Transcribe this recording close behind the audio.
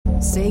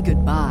Say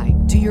goodbye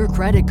to your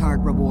credit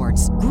card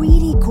rewards.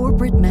 Greedy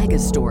corporate mega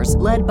stores,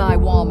 led by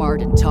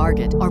Walmart and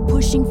Target, are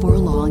pushing for a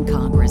law in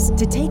Congress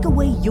to take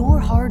away your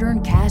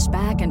hard-earned cash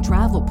back and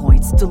travel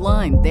points to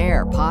line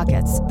their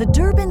pockets. The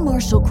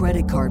Durbin-Marshall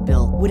credit card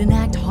bill would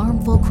enact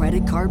harmful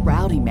credit card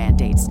routing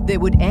mandates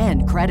that would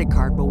end credit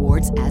card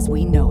rewards as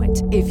we know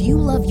it. If you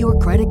love your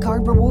credit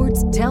card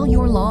rewards, tell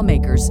your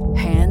lawmakers,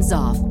 hands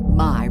off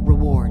my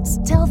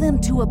rewards. Tell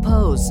them to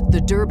oppose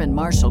the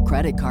Durbin-Marshall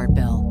credit card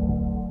bill.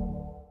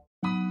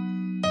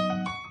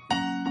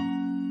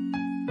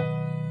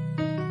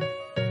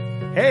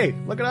 Hey,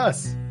 look at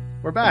us.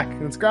 We're back,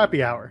 and it's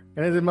Grappy Hour.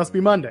 And it must be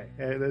Monday.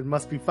 It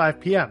must be 5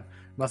 p.m.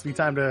 It must be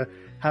time to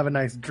have a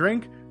nice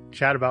drink,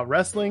 chat about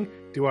wrestling,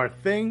 do our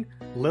thing.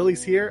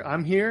 Lily's here.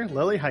 I'm here.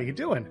 Lily, how you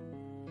doing?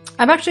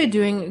 I'm actually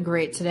doing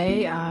great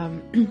today.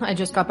 I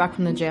just got back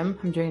from the gym.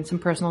 I'm doing some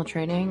personal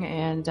training,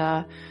 and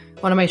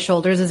one of my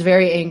shoulders is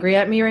very angry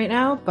at me right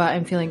now, but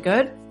I'm feeling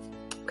good.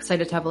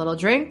 Excited to have a little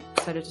drink.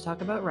 Excited to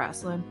talk about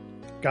wrestling.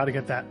 Got to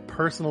get that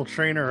personal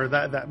trainer or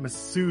that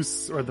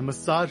masseuse or the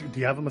massage. Do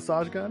you have a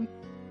massage gun?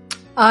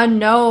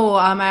 No.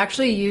 I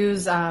actually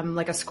use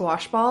like a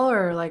squash ball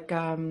or like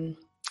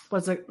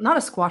what's it? Not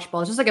a squash ball.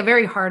 It's just like a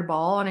very hard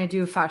ball, and I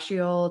do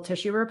fascial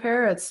tissue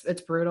repair.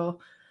 It's brutal.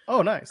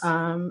 Oh, nice.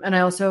 And I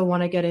also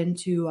want to get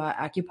into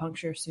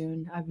acupuncture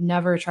soon. I've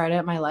never tried it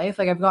in my life.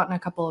 Like I've gotten a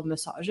couple of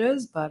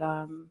massages, but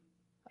I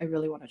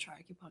really want to try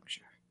acupuncture.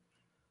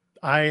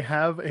 I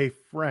have a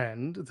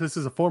friend. This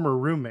is a former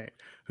roommate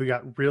who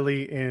got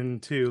really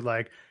into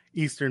like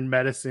Eastern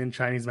medicine,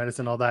 Chinese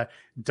medicine, all that.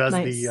 Does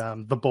nice.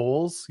 The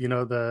bowls, you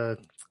know, the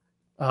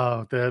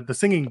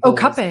singing bowls. Oh,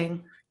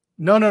 cupping.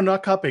 No,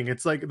 not cupping.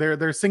 It's like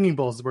they're singing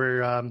bowls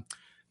where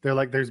they're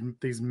like there's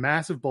these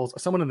massive bowls.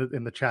 Someone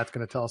in the chat's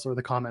going to tell us, or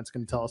the comments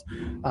going to tell us,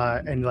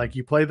 and like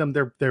you play them,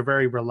 they're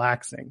very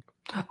relaxing.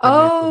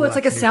 Oh, it's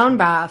like a sound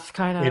bath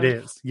kind of. It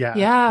is, yeah.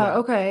 Yeah.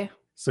 Okay.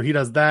 So he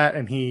does that,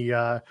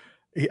 and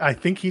I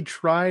think he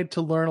tried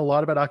to learn a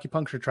lot about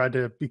acupuncture, tried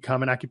to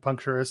become an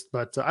acupuncturist,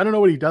 but I don't know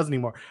what he does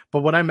anymore.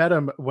 But when I met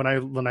him, when I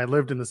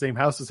lived in the same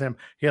house as him,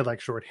 he had like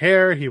short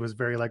hair. He was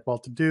very like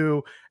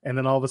well-to-do. And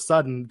then all of a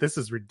sudden, this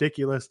is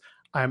ridiculous.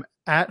 I'm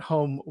at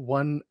home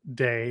one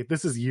day.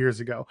 This is years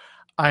ago.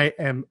 I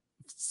am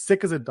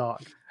sick as a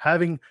dog,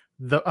 having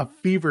a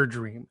fever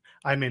dream.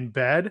 I'm in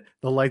bed,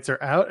 the lights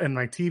are out, and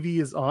my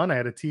TV is on. I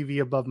had a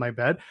TV above my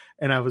bed,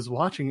 and I was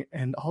watching,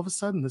 and all of a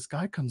sudden, this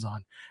guy comes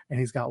on, and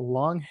he's got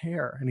long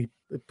hair, and he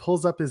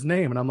pulls up his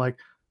name, and I'm like,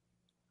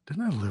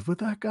 didn't I live with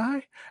that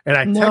guy? And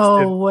I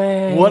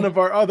texted one of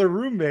our other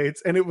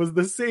roommates, and it was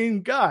the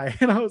same guy.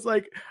 And I was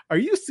like, are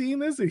you seeing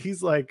this? And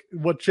he's like,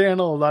 what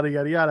channel? Yada,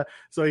 yada, yada.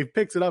 So he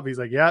picks it up. He's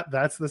like, yeah,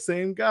 that's the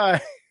same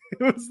guy.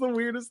 It was the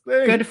weirdest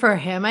thing. Good for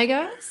him, I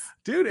guess.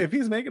 Dude, if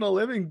he's making a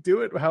living,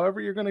 do it however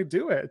you're going to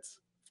do it.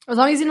 As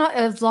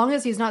long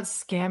as he's not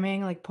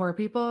scamming like poor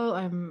people,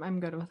 I'm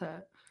good with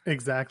it.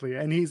 Exactly.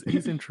 And he's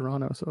in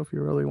Toronto, so if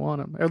you really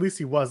want him. At least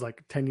he was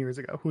like 10 years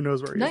ago. Who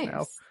knows where he is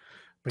now.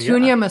 But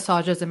Tunia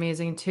massage is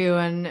amazing too,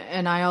 and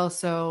I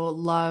also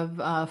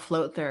love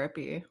float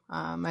therapy.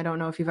 I don't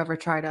know if you've ever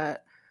tried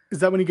it. Is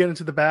that when you get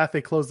into the bath,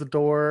 they close the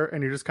door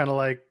and you're just kind of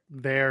like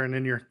there and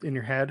in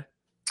your head?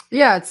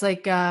 Yeah, it's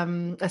like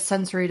a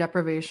sensory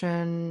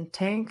deprivation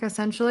tank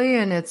essentially,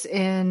 and it's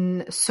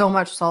in so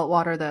much salt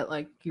water that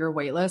like you're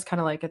weightless, kind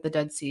of like at the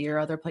Dead Sea or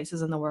other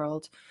places in the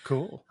world.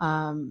 Cool.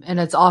 And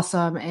it's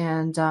awesome,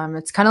 and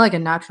it's kind of like a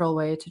natural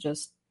way to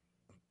just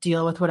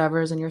deal with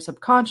whatever's in your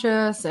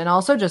subconscious, and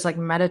also just like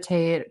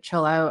meditate,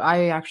 chill out.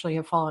 I actually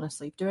have fallen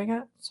asleep doing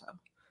it. So.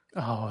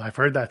 Oh, I've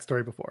heard that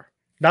story before.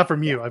 Not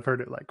from you. I've heard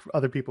it like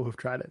other people who've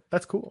tried it.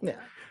 That's cool.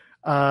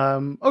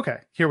 Yeah. Okay,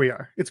 here we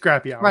are. It's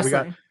Grappy Hour.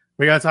 Wrestling.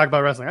 We got to talk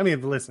about wrestling. I mean,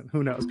 listen,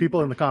 who knows?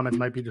 People in the comments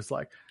might be just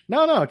like,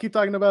 no, keep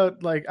talking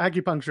about like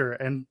acupuncture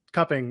and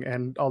cupping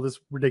and all this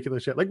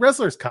ridiculous shit. Like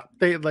wrestlers cup.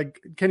 They like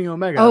Kenny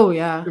Omega. Oh,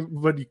 yeah.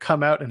 Would you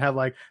come out and have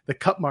like the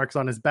cup marks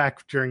on his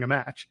back during a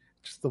match?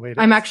 Just the way it is.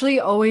 I'm actually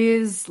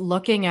always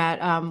looking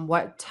at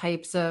what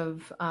types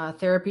of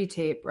therapy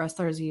tape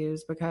wrestlers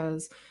use,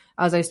 because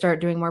as I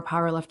start doing more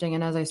powerlifting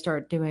and as I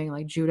start doing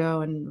like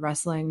judo and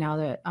wrestling, now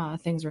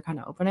that things are kind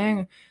of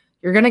opening,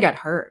 you're going to get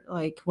hurt.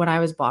 Like when I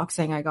was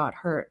boxing, I got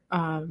hurt.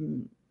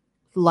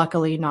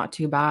 Luckily not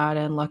too bad,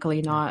 and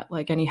luckily not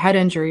like any head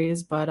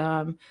injuries,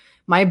 but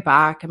my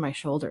back and my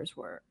shoulders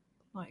were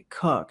like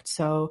cooked.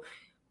 So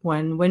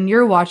when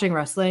you're watching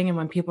wrestling and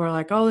when people are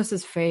like, oh, this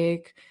is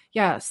fake.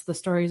 Yes, the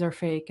stories are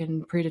fake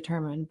and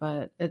predetermined,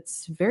 but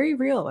it's very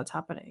real what's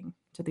happening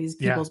to these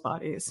people's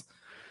bodies.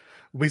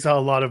 We saw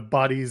a lot of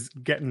bodies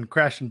getting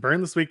crashed and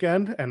burned this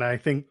weekend, and I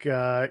think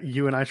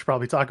you and I should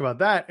probably talk about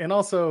that. And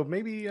also,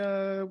 maybe what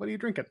are you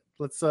drinking?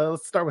 Let's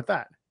start with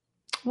that.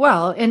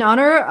 Well, in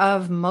honor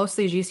of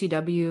mostly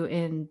GCW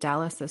in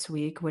Dallas this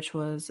week, which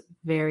was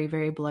very,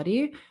 very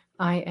bloody,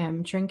 I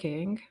am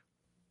drinking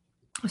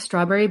a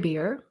strawberry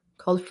beer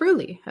called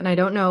Fruly. And I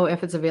don't know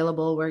if it's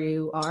available where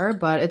you are,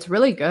 but it's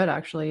really good,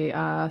 actually.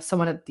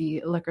 Someone at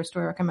the liquor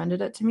store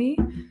recommended it to me,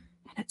 and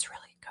it's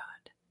really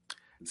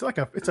good.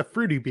 It's a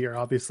fruity beer,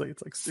 obviously.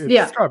 It's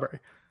Yeah. strawberry.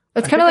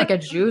 It's kind of like a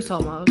juice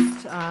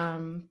almost,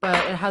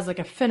 but it has like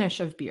a finish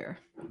of beer.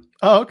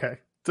 Oh, okay.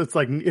 So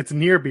it's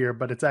near beer,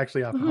 but it's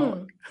actually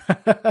alcoholic.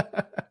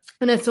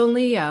 And it's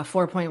only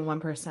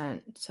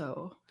 4.1%,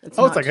 so it's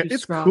Oh, not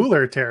it's strong.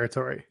 cooler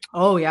territory.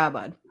 Oh yeah,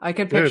 bud. I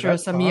could picture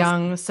some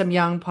awesome.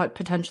 young,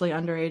 potentially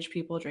underage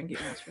people drinking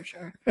this for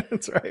sure.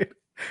 That's right.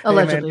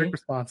 Allegedly. Hey man, drink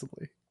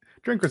responsibly.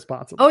 Drink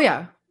responsibly. Oh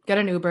yeah. Get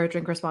an Uber,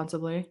 drink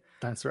responsibly.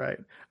 That's right.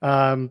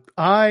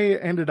 I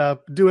ended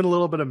up doing a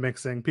little bit of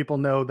mixing. People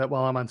know that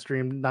while I'm on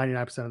stream,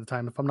 99% of the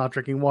time, if I'm not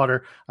drinking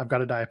water, I've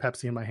got a Diet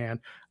Pepsi in my hand.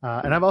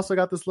 And I've also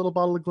got this little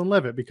bottle of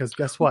Glenlivet because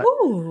guess what?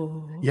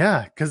 Ooh.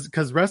 Yeah,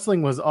 because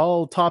wrestling was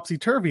all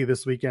topsy-turvy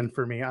this weekend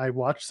for me. I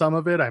watched some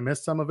of it, I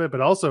missed some of it,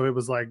 but also it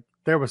was like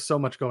there was so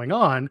much going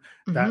on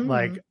that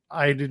like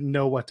I didn't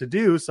know what to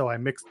do. So I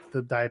mixed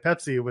the Diet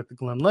Pepsi with the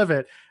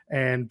Glenlivet.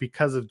 And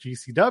because of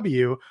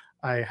GCW,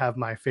 I have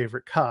my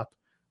favorite cup,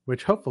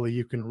 which hopefully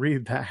you can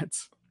read that.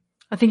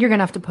 I think you're going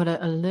to have to put it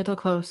a little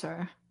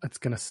closer. It's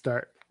going to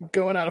start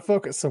going out of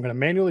focus. So I'm going to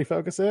manually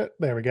focus it.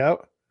 There we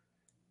go.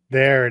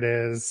 There it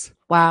is.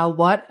 Wow,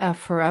 what a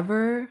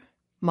forever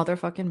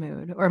motherfucking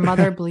mood or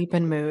mother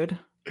bleeping mood.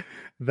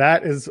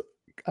 That is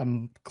a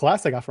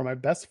glass I got from my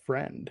best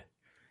friend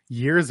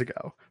years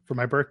ago for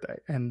my birthday.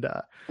 And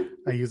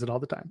I use it all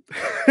the time.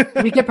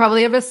 We could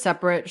probably have a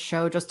separate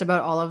show just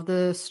about all of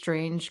the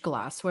strange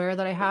glassware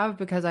that I have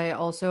because I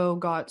also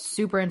got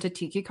super into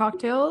tiki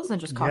cocktails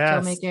and just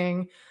cocktail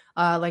making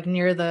like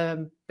near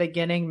the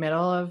beginning,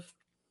 middle of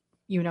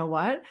you know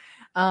what.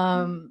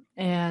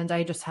 And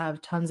I just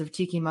have tons of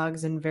tiki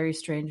mugs and very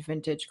strange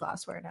vintage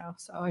glassware now.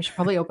 So I should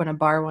probably open a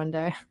bar one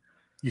day.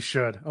 You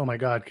should. Oh my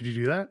God. Could you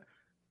do that?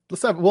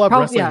 We'll have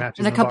wrestling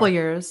matches in a couple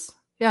years.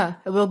 Yeah.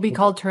 It will be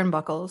called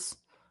Turnbuckles.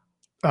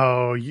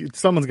 Oh,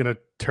 someone's going to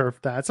turf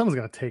that. Someone's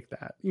going to take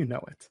that. You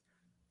know it.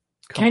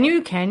 Can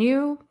you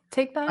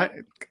take that?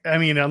 I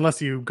mean,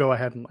 unless you go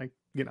ahead and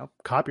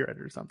copyright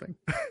it or something.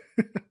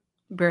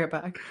 Be right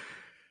back.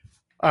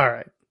 All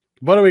right.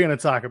 What are we going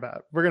to talk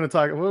about? We're going to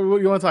talk.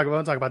 What you want to talk about? You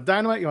want to talk about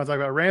Dynamite? You want to talk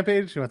about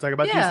Rampage? You want to talk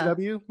about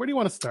GCW? Where do you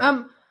want to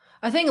start?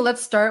 I think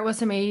let's start with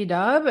some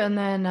AEW, and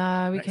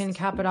then we can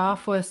cap it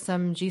off with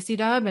some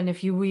GCW. And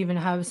if you even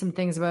have some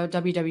things about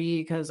WWE,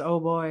 because oh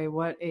boy,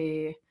 what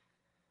a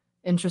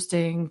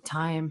interesting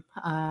time.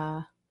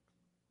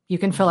 You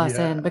can fill us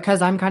in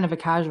because I'm kind of a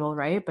casual,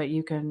 right? But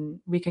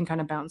we can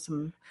kind of bounce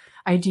some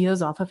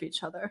ideas off of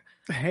each other.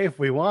 Hey, if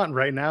we want,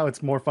 right now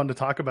it's more fun to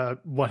talk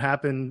about what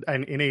happened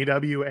in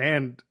AEW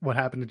and what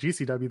happened to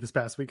GCW this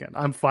past weekend.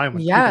 I'm fine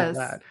with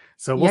that.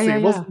 So we'll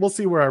see. We'll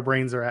see where our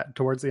brains are at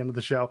towards the end of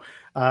the show.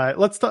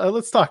 Let's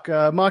talk.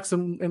 Mox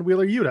and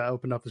Wheeler Yuta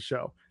opened up the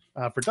show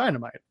for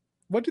Dynamite.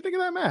 What do you think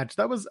of that match?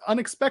 That was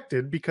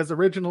unexpected because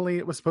originally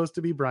it was supposed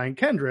to be Brian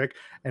Kendrick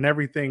and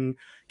everything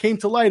came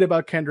to light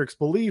about Kendrick's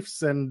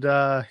beliefs. And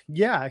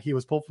he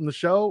was pulled from the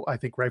show. I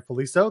think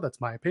rightfully so. That's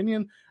my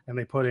opinion. And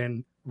they put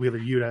in Wheeler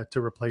Yuta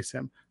to replace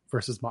him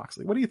versus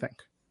Moxley. What do you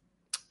think?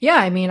 Yeah,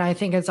 I mean, I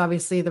think it's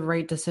obviously the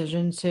right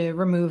decision to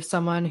remove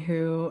someone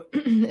who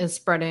is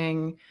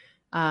spreading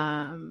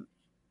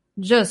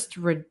just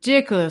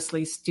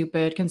ridiculously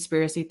stupid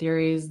conspiracy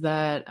theories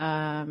that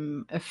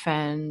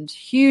offend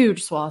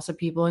huge swaths of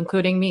people,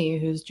 including me,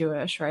 who's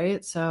Jewish,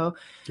 right? So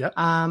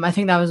I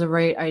think that was a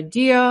right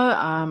idea.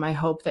 I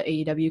hope that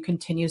AEW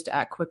continues to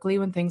act quickly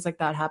when things like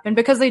that happen,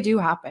 because they do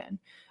happen.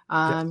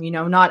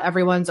 Not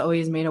everyone's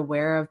always made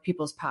aware of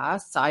people's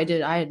pasts. I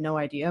had no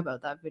idea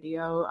about that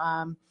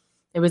video.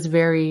 It was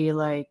very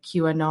like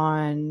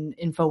QAnon,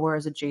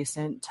 InfoWars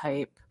adjacent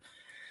type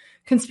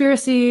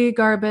conspiracy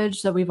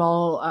garbage that we've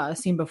all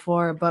seen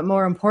before. But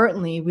more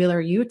importantly,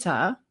 Wheeler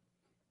Yuta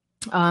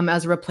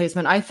as a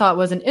replacement, I thought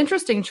was an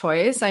interesting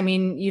choice. I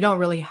mean, you don't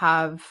really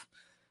have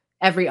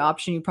every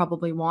option you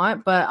probably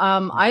want, but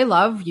I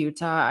love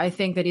Yuta. I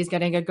think that he's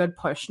getting a good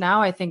push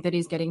now. I think that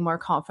he's getting more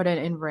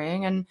confident in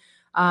ring, and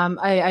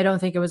I don't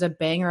think it was a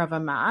banger of a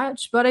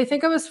match, but I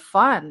think it was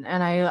fun.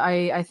 And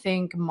I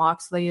think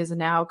Moxley is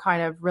now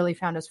kind of really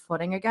found his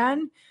footing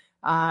again.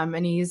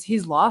 And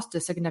he's lost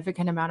a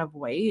significant amount of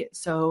weight.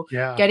 So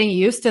getting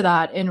used to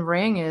that in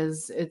ring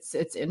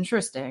it's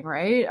interesting,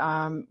 right?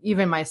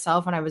 Even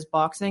myself, when I was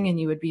boxing and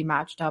you would be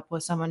matched up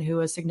with someone who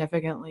was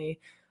significantly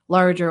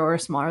larger or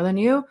smaller than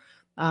you,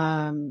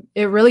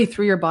 it really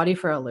threw your body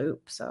for a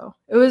loop. So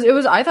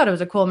I thought it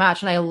was a cool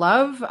match. And I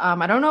love,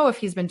 I don't know if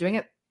he's been doing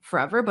it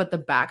forever, but the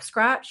back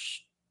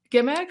scratch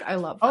gimmick, I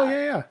love that. Oh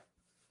yeah.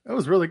 That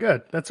was really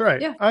good. That's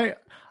right. Yeah.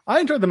 I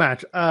enjoyed the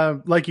match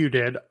like you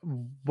did.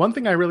 One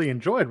thing I really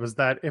enjoyed was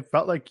that it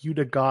felt like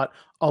Yuta got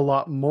a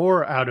lot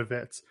more out of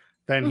it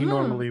than he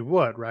normally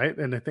would, right?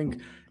 And I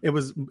think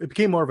it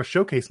became more of a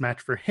showcase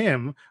match for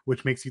him,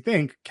 which makes you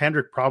think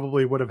Kendrick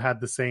probably would have had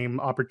the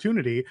same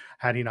opportunity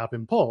had he not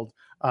been pulled.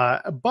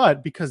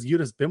 But because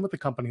Yuta's been with the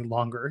company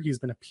longer, he's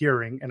been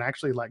appearing and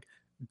actually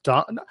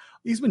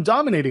he's been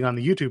dominating on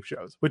the YouTube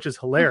shows, which is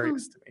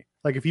hilarious to me.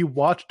 Like if you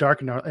watch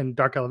Dark and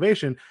Dark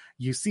Elevation,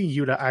 you see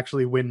Yuta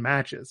actually win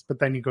matches, but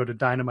then you go to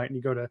Dynamite and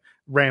you go to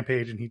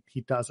Rampage and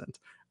he doesn't.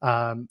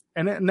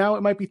 Now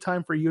it might be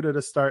time for Yuta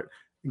to start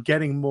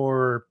getting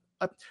more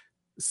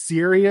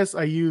serious.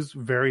 I use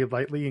very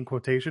lightly in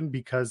quotation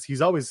because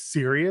he's always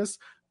serious,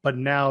 but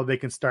now they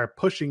can start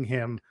pushing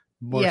him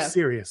more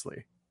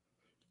seriously.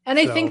 And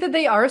I think that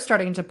they are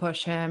starting to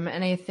push him.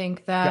 And I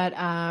think that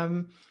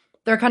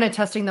they're kind of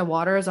testing the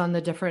waters on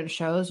the different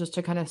shows just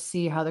to kind of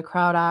see how the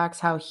crowd acts,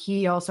 how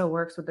he also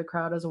works with the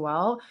crowd as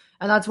well.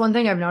 And that's one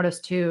thing I've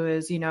noticed too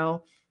is,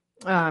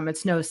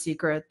 it's no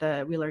secret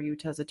that Wheeler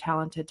Yuta is a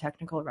talented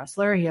technical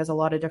wrestler. He has a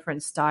lot of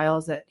different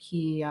styles that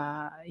he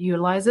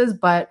utilizes,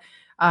 but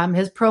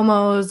his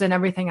promos and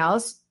everything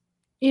else,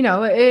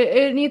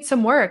 it needs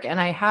some work. And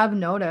I have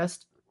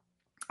noticed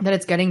that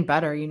it's getting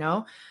better,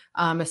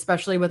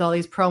 especially with all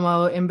these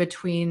promo in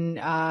between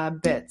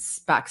bits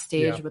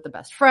backstage with the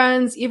best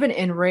friends, even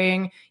in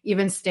ring,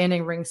 even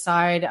standing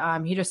ringside.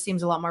 He just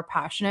seems a lot more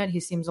passionate. He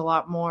seems a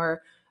lot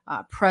more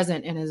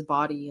present in his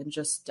body and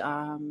just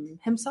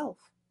himself.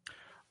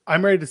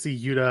 I'm ready to see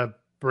Yuta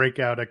break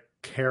out a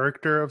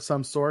character of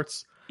some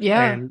sorts.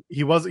 Yeah. And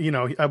he was,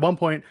 at one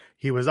point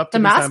he was up to the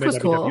be mask signed by was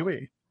WWE.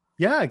 Cool.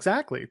 Yeah,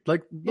 exactly.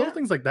 Like little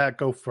things like that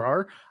go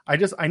far. I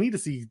need to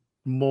see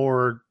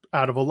more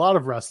out of a lot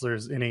of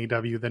wrestlers in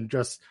AEW than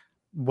just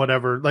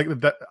whatever, like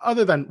that,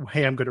 other than,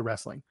 hey, I'm good at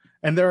wrestling.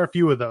 And there are a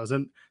few of those,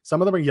 and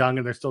some of them are young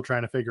and they're still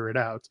trying to figure it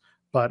out.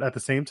 But at the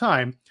same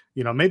time,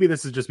 maybe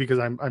this is just because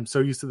I'm so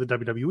used to the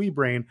WWE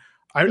brain.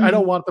 I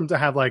don't want them to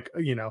have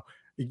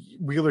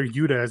Wheeler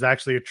Yuta is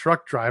actually a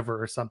truck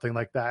driver or something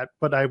like that.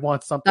 But I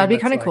want something that'd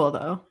be kind of cool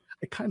though.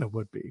 It kind of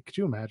would be. Could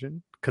you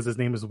imagine? Because his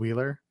name is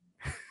Wheeler.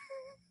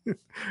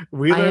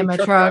 Wheeler, I am a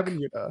truck.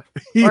 Yuta.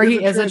 Or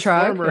he is a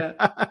truck.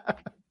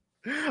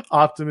 Yeah.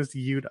 Optimus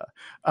Yuta.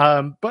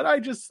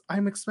 But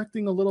I'm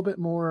expecting a little bit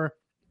more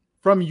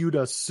from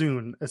Yuta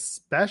soon,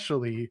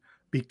 especially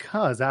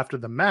because after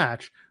the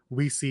match,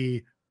 we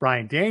see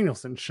Bryan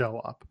Danielson show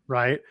up,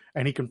 right?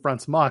 And he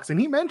confronts Mox and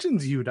he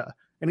mentions Yuta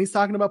and he's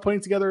talking about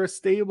putting together a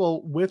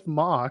stable with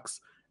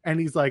Mox. And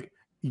he's like,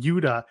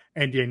 Yuta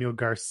and Daniel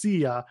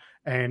Garcia.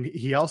 And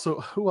he also,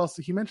 who else?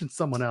 He mentioned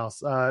someone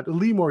else,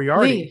 Lee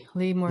Moriarty.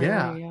 Lee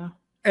Moriarty, yeah.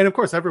 And of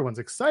course, everyone's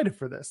excited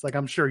for this. Like,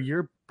 I'm sure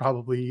you're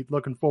probably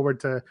looking forward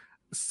to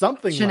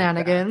something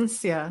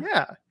shenanigans. Like that.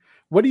 Yeah.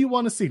 What do you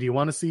want to see? Do you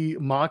want to see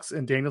Mox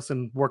and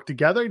Danielson work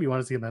together? Do you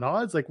want to see them at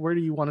odds? Like, where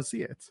do you want to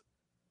see it?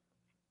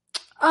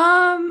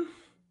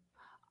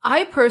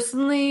 I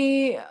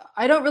personally,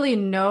 I don't really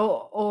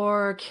know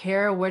or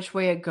care which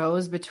way it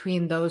goes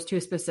between those two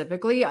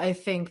specifically. I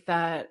think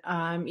that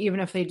even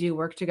if they do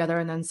work together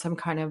and then some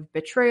kind of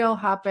betrayal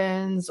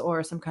happens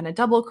or some kind of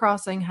double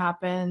crossing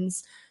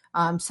happens,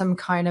 some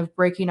kind of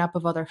breaking up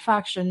of other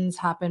factions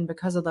happen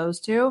because of those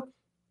two,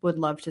 would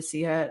love to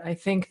see it. I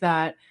think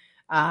that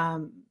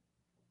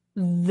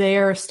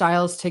their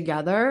styles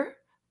together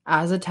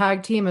as a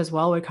tag team as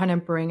well would kind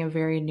of bring a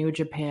very New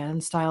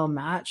Japan style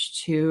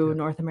match to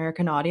North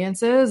American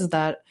audiences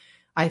that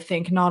I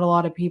think not a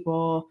lot of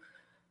people,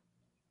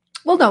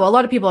 a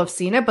lot of people have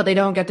seen it, but they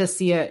don't get to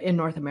see it in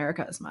North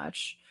America as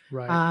much.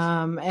 Right.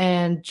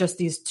 And just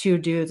these two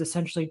dudes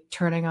essentially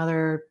turning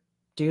other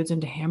dudes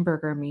into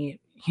hamburger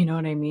meat. You know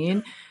what I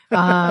mean?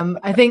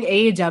 I think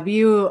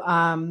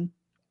AEW,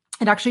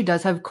 it actually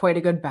does have quite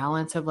a good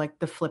balance of like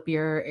the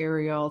flippier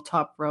aerial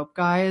top rope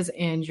guys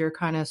and your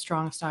kind of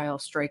strong style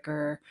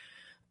striker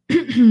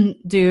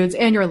dudes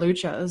and your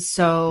luchas.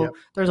 So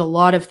there's a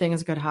lot of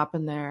things could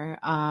happen there.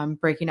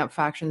 Breaking up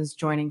factions,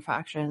 joining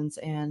factions,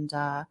 and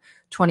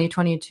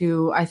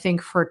 2022, I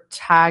think for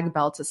tag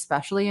belts,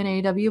 especially in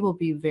AEW, will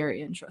be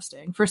very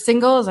interesting. For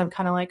singles, I'm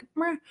kind of like,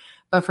 meh,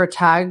 but for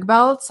tag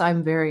belts,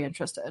 I'm very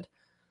interested.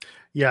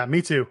 Yeah,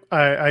 me too.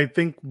 I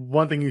think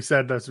one thing you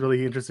said that's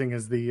really interesting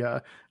is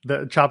the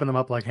chopping them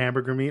up like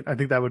hamburger meat. I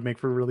think that would make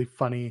for really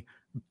funny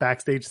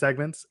backstage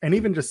segments, and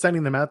even just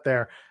sending them out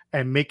there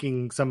and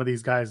making some of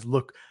these guys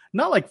look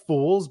not like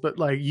fools, but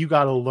like you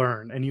got to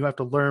learn, and you have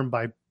to learn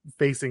by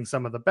facing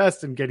some of the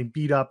best and getting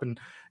beat up and,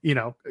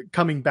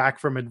 coming back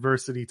from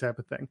adversity type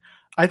of thing.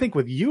 I think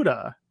with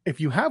Yuta,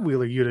 if you have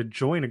Wheeler Yuta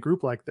join a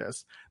group like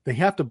this, they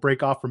have to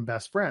break off from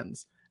best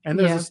friends. And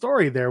there's a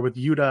story there with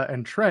Yuta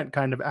and Trent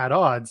kind of at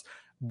odds.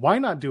 Why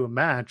not do a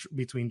match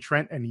between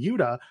Trent and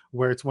Yuta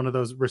where it's one of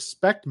those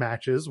respect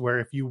matches where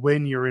if you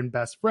win, you're in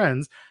best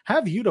friends?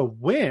 Have Yuta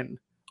win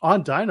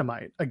on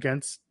Dynamite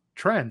against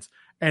Trent,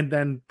 and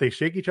then they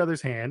shake each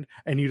other's hand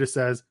and Yuta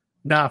says,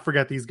 nah,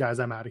 forget these guys,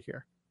 I'm out of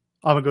here.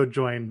 I'm going to go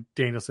join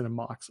Danielson and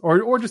Mox,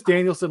 or just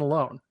Danielson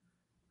alone.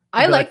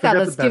 I like that.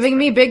 That's giving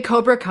me big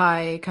Cobra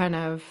Kai kind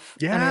of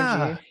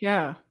energy.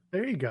 Yeah.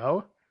 There you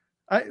go.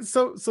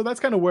 So that's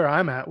kind of where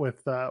I'm at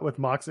with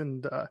Mox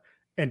and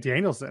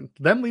Danielson.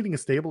 Them leading a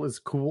stable is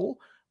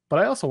cool, but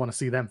I also want to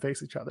see them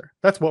face each other.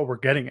 That's what we're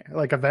getting at,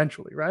 like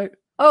eventually, right?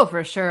 Oh,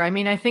 for sure. I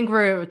mean, I think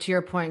we're, to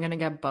your point, going to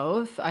get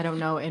both. I don't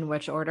know in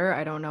which order.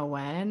 I don't know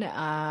when.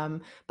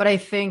 But I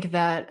think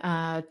that,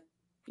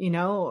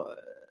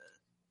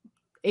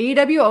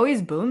 AEW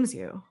always booms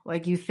you.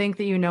 Like you think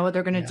that you know what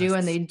they're going to do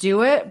and Yes. they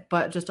do it,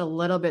 but just a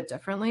little bit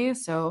differently.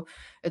 So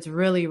it's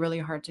really, really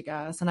hard to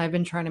guess. And I've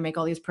been trying to make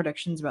all these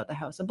predictions about the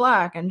House of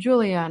Black and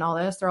Julia and all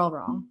this. They're all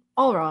wrong.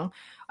 All wrong.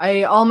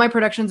 All my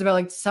predictions about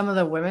like some of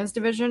the women's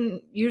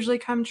division usually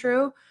come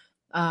true.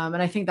 And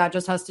I think that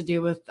just has to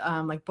do with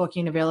like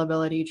booking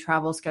availability,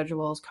 travel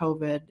schedules,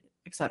 COVID,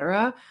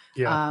 etc.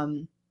 Yeah.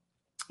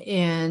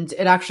 And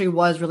it actually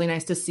was really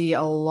nice to see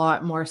a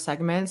lot more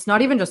segments,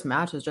 not even just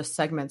matches, just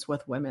segments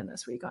with women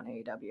this week on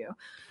AEW.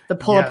 The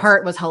pull Yes.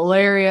 apart was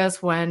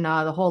hilarious when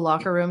the whole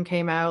locker room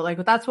came out.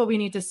 Like, that's what we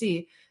need to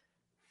see.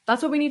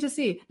 That's what we need to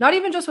see. Not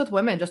even just with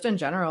women, just in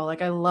general.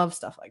 Like, I love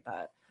stuff like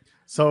that.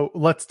 So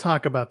let's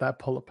talk about that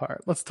pull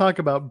apart. Let's talk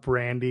about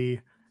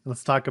Brandy.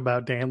 Let's talk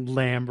about Dan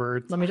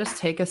Lambert. Let me just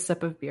take a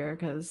sip of beer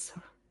because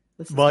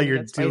this is While gonna you're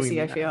get spicy, doing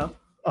I that, feel.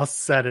 I'll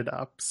set it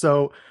up.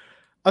 So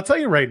I'll tell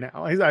you right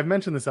now, I've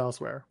mentioned this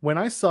elsewhere. When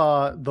I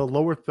saw the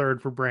lower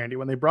third for Brandy,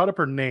 when they brought up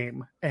her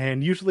name,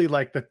 and usually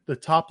like the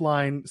top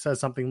line says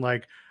something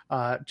like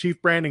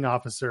Chief Branding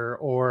Officer,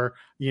 or,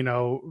 you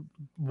know,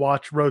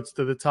 watch Roads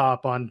to the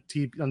Top on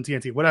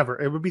TNT,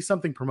 whatever. It would be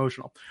something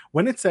promotional.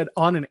 When it said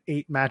on an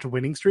 8-match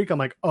winning streak, I'm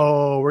like,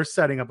 oh, we're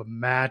setting up a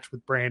match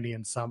with Brandy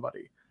and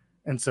somebody.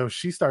 And so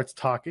she starts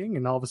talking,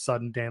 and all of a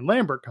sudden Dan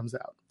Lambert comes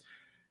out.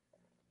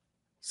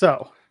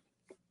 So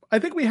I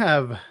think we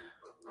have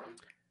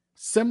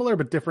similar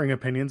but differing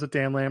opinions with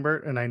Dan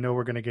Lambert, and I know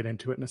we're going to get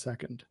into it in a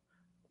second.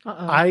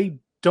 I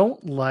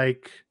don't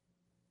like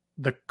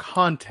the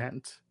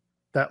content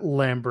that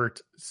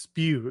Lambert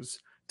spews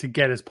to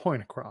get his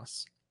point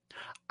across.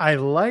 I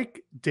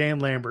like Dan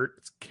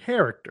Lambert's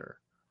character.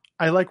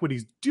 I like what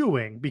he's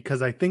doing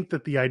because I think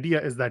that the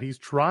idea is that he's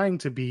trying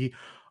to be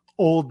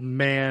old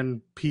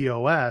man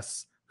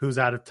POS who's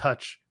out of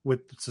touch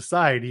with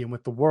society and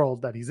with the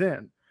world that he's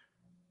in.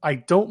 I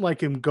don't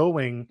like him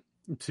going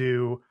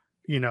to,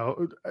 you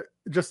know,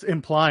 just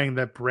implying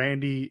that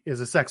Brandy is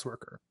a sex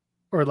worker,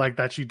 or like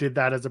that she did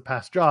that as a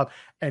past job,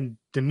 and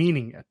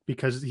demeaning it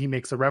because he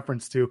makes a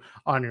reference to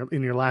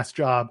in your last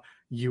job,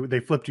 they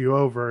flipped you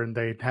over and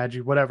they had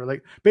you whatever,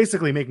 like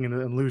basically making an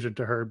allusion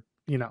to her,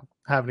 you know,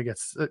 having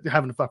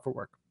to fuck for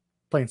work,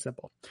 plain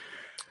simple.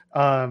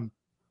 I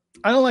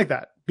don't like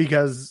that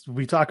because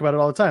we talk about it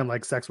all the time.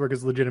 Like, sex work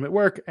is legitimate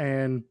work,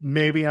 and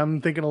maybe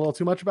I'm thinking a little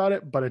too much about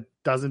it, but it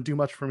doesn't do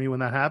much for me when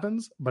that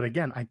happens. But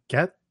again, I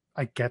get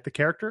the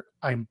character.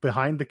 I'm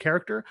behind the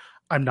character.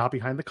 I'm not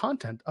behind the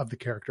content of the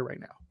character right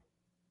now.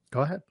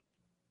 Go ahead.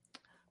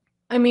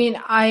 I mean,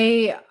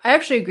 I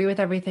actually agree with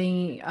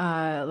everything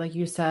like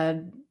you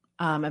said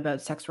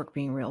about sex work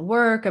being real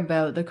work,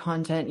 about the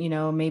content, you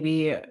know,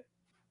 maybe,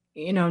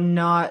 you know,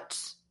 not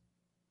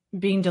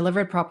being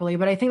delivered properly.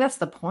 But I think that's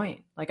the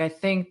point. Like, I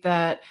think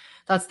that's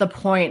the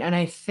point. And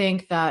I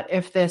think that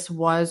if this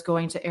was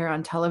going to air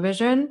on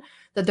television,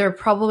 that there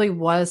probably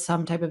was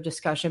some type of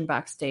discussion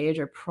backstage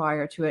or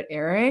prior to it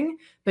airing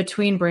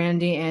between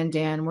Brandy and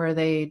Dan where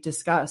they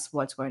discuss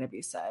what's going to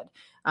be said.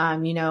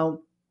 You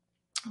know,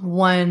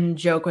 one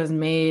joke was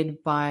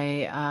made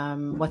by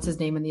what's his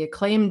name in the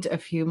Acclaimed a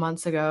few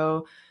months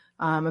ago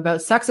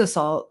about sex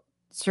assault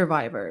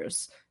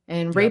survivors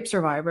and rape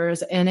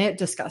survivors, and it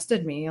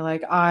disgusted me.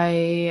 Like,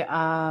 I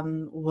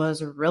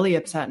was really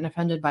upset and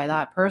offended by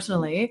that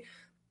personally.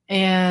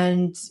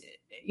 And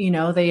you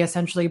know, they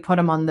essentially put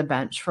him on the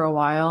bench for a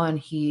while, and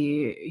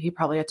he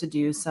probably had to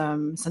do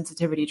some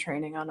sensitivity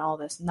training on all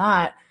this and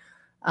that.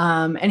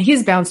 And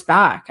he's bounced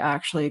back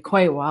actually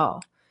quite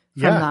well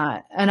from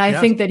that. And I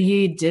think that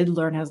he did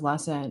learn his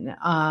lesson.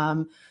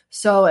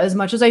 So as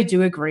much as I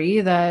do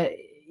agree that,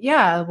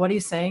 yeah, what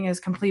he's saying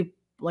is complete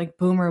like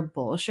boomer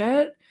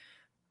bullshit,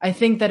 I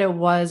think that it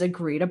was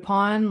agreed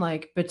upon,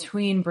 like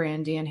between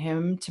Brandy and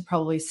him, to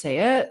probably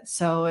say it.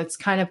 So it's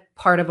kind of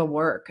part of a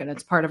work and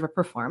it's part of a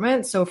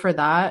performance. So for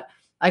that,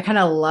 I kind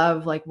of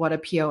love like what a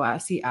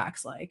POS he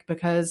acts like,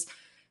 because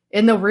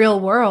in the real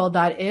world,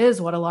 that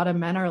is what a lot of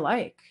men are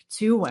like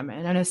to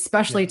women, and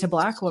especially to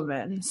Black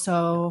women.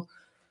 So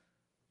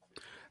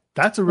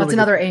that's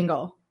another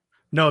angle.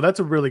 No,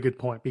 that's a really good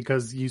point,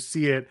 because you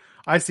see it.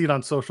 I see it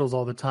on socials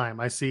all the time.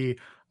 I see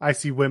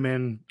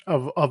women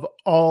of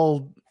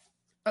all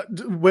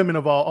women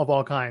of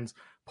all kinds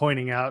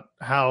pointing out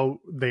how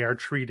they are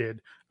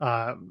treated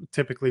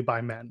typically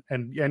by men.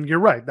 And you're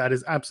right. That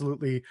is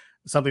absolutely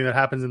something that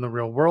happens in the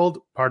real world.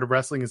 Part of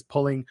wrestling is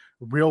pulling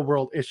real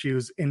world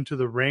issues into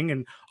the ring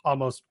and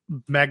almost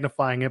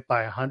magnifying it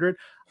by 100.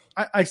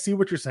 I see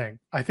what you're saying.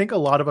 I think a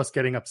lot of us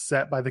getting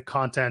upset by the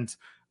content,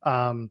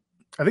 I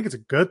think it's a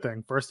good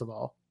thing, first of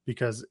all,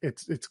 because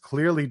it's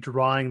clearly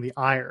drawing the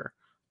ire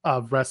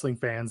of wrestling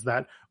fans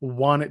that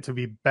want it to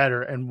be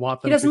better and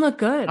want them. He doesn't look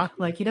good.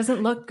 Like, he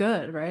doesn't look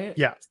good, right?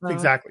 Yeah, so.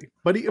 Exactly.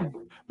 But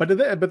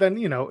then,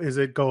 you know, is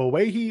it go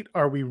away heat?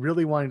 Are we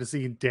really wanting to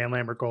see Dan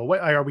Lambert go away?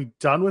 Are we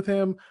done with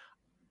him?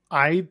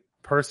 I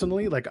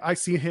personally, like, I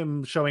see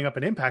him showing up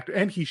at Impact,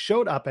 and he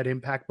showed up at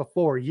Impact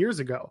before years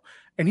ago,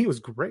 and he was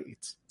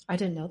great. I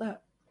didn't know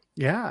that.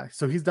 Yeah,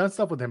 so he's done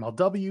stuff with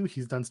MLW.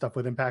 He's done stuff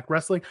with Impact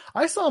Wrestling.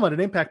 I saw him at an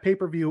Impact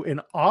pay-per-view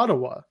in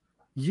Ottawa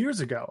years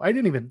ago. I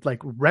didn't even like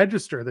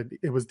register that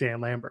it was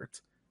Dan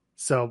Lambert.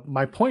 So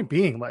my point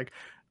being, like,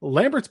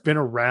 Lambert's been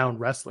around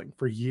wrestling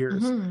for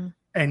years. Mm-hmm.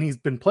 And he's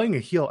been playing a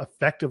heel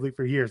effectively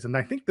for years. And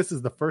I think this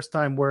is the first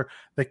time where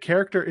the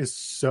character is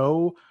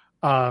so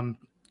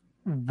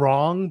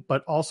wrong,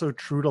 but also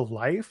true to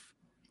life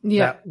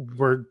that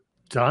we're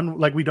done.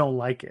 Like, we don't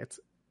like it.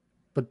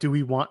 But do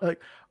we want,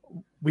 like,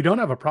 we don't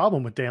have a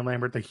problem with Dan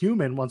Lambert, the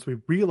human, once we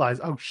realize,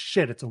 oh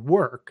shit, it's a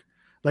work.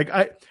 Like,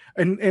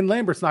 and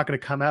Lambert's not going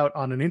to come out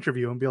on an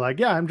interview and be like,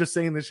 yeah, I'm just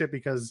saying this shit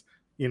because,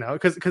 you know,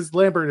 because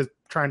Lambert is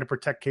trying to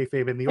protect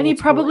kayfabe in the and he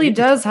probably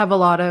does have a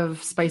lot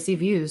of spicy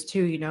views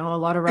too. You know, a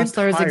lot of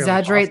wrestlers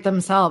exaggerate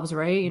themselves,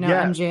 right? You know,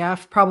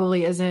 MJF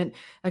probably isn't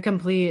a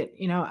complete,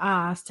 you know,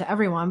 ass to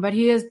everyone, but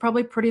he is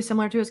probably pretty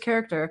similar to his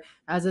character,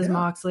 as is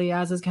Moxley,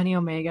 as is Kenny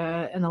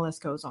Omega, and the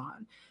list goes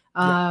on.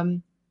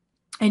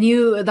 And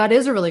that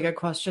is a really good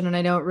question, and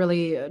I don't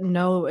really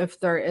know if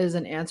there is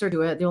an answer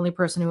to it. The only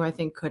person who I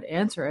think could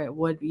answer it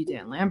would be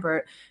Dan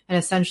Lambert, and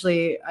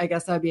essentially, I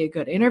guess that'd be a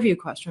good interview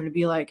question to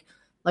be like,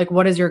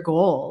 what is your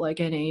goal, like,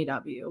 in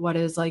AEW?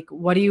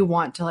 What do you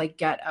want to, like,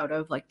 get out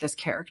of, like, this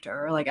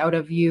character, or, like, out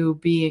of you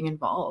being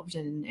involved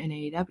in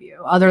AEW,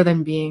 other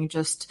than being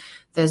just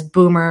this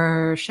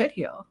boomer shit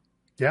heel?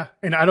 Yeah,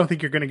 and I don't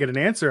think you're going to get an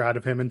answer out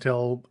of him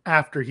until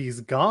after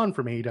he's gone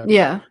from AEW.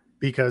 Yeah.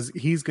 Because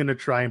he's going to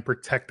try and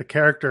protect the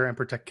character and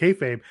protect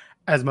kayfabe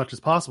as much as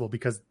possible,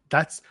 because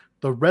that's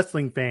the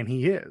wrestling fan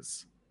he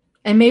is.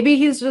 And maybe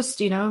he's just,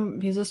 you know,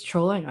 he's just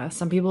trolling us.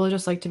 Some people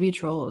just like to be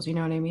trolls. You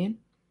know what I mean?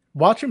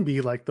 Watch him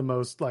be like the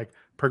most, like,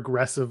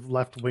 progressive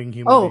left-wing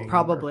human being.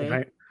 Probably.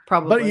 Right?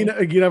 Probably.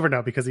 But you never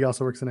know, because he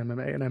also works in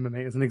MMA, and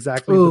MMA isn't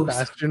exactly the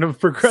bastion of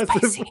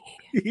progressive.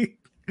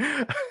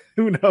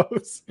 Who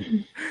knows?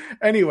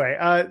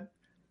 Anyway,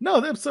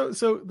 no,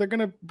 so they're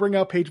gonna bring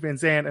out Paige Van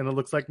Zandt, and it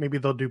looks like maybe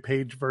they'll do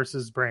Paige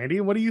versus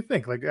Brandy. What do you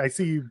think? Like, I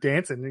see you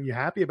dancing. Are you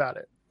happy about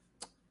it?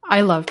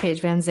 I love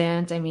Paige Van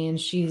Zandt. I mean,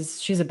 she's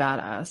a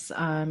badass.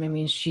 I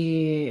mean,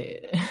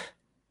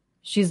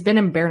 she's been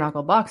in bare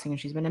knuckle boxing,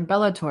 she's been in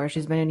Bellator,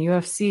 she's been in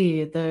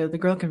UFC. The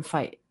girl can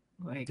fight,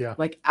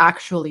 like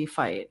actually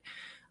fight.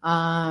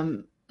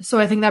 So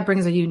I think that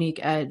brings a unique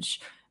edge.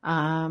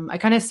 I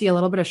kind of see a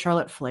little bit of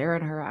Charlotte Flair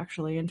in her,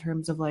 actually, in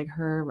terms of, like,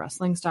 her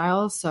wrestling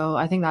style. So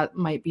I think that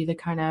might be the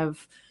kind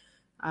of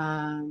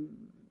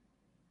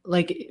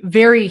like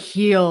very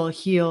heel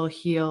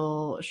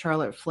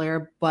Charlotte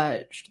Flair,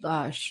 but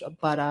oh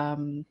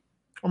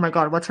my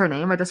god, what's her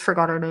name? I just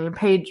forgot her name.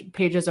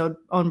 Paige's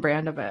own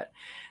brand of it.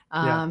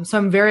 So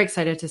I'm very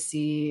excited to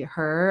see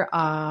her.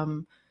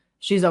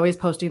 She's always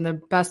posting the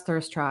best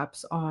thirst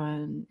traps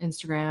on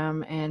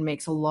Instagram and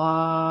makes a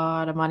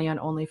lot of money on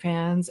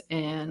OnlyFans.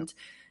 And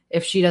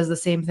if she does the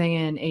same thing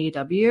in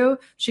AEW,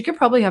 she could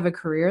probably have a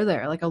career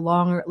there, like a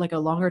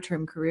longer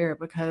term career,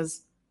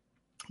 because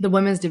the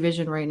women's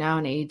division right now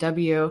in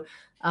AEW,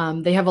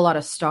 they have a lot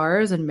of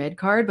stars and mid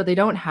card, but they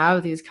don't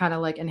have these kind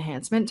of like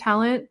enhancement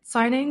talent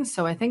signings.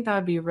 So I think that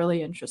would be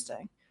really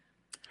interesting.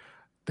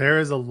 There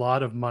is a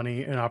lot of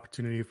money and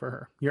opportunity for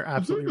her. You're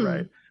absolutely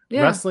right.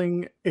 Yeah.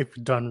 Wrestling, if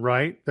done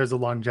right, there's a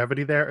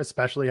longevity there,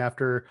 especially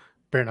after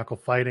bare knuckle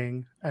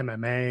fighting,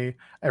 MMA,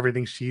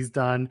 everything she's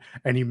done.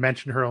 And you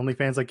mentioned her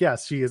OnlyFans. Like,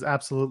 yes, she is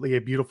absolutely a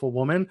beautiful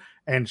woman,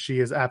 and she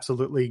is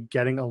absolutely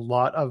getting a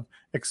lot of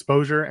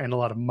exposure and a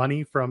lot of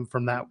money from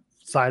that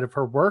side of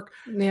her work.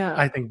 Yeah.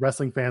 I think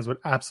wrestling fans would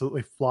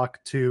absolutely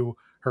flock to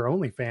her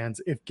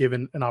OnlyFans if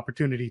given an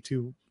opportunity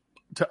to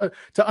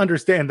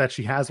understand that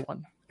she has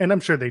one. And I'm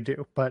sure they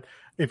do. But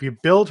if you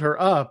build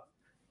her up,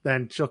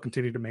 then she'll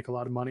continue to make a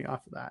lot of money off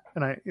of that.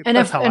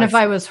 If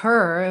I was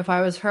her,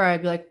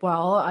 I'd be like,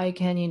 well, I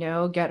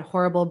can, get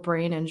horrible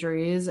brain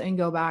injuries and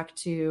go back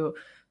to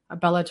a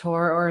Bellator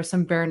or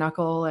some bare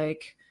knuckle,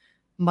 like,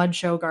 mud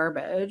show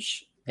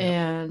garbage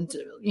and,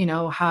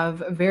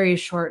 have a very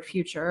short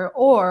future.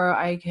 Or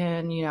I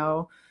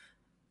can,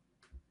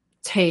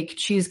 take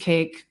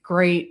cheesecake,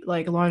 great,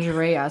 like,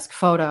 lingerie-esque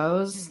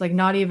photos, like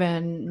not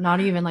even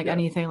like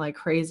anything like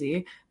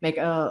crazy, make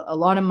a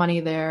lot of money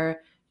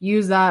there,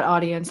 use that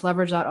audience,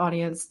 leverage that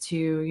audience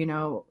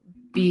to,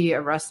 be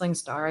a wrestling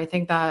star. I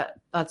think that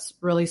that's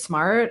really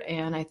smart.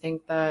 And I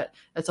think that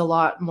it's a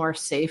lot more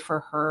safe for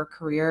her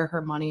career,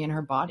 her money, and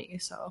her body.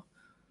 So,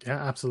 yeah,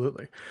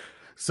 absolutely.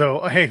 So,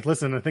 hey,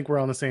 listen, I think we're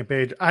on the same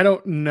page. I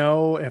don't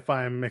know if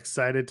I'm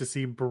excited to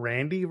see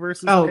Brandy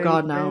versus Paige.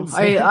 God, no.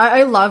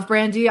 I love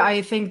Brandy.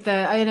 I think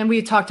that, and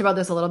we talked about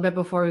this a little bit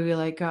before we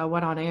went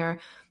on air.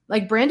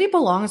 Like, Brandy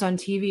belongs on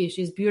TV.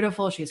 She's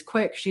beautiful. She's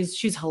quick.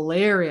 She's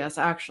hilarious,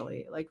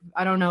 actually. Like,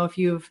 I don't know if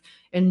you've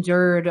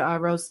endured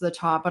Rose to the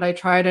Top, but I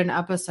tried an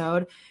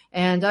episode,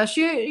 and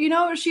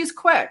she's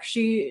quick.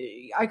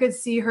 I could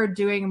see her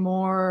doing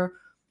more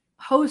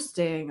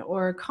hosting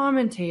or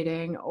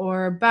commentating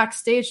or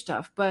backstage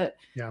stuff. But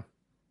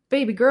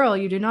baby girl,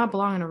 you do not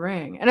belong in a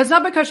ring. And it's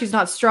not because she's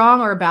not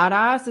strong or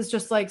badass. It's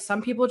just like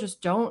some people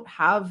just don't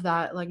have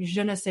that, like,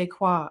 je ne sais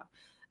quoi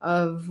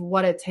of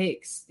what it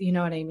takes, you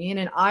know what I mean?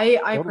 And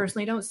I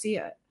personally don't see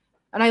it.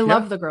 And I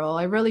love the girl.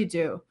 I really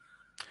do.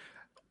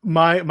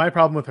 My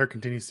problem with her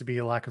continues to be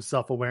a lack of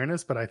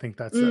self-awareness, but I think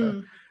that's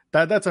a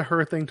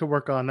her thing to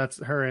work on.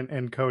 That's her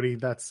and Cody.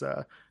 That's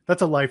a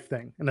life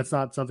thing, and it's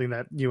not something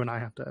that you and I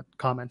have to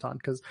comment on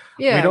because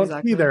we Yeah, don't see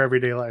exactly. their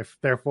everyday life.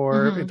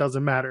 Therefore, it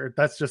doesn't matter.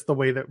 That's just the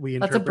way that we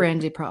That's a interpret.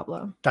 Brandy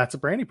problem. That's a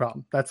Brandy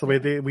problem. That's the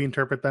way we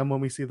interpret them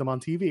when we see them on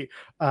TV.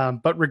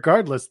 But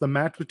regardless, the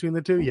match between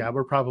the two,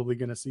 we're probably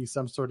going to see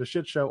some sort of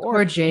shit show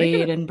Or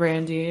Jade and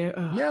Brandy.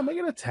 Ugh. yeah, make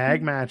it a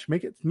tag match.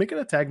 Make it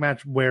a tag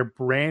match where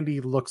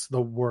Brandy looks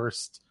the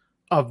worst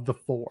of the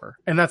four.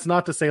 And that's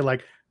not to say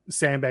like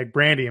sandbag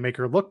Brandy and make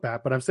her look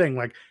bad, but I'm saying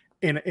like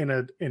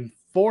in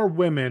four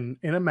women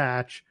in a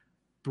match,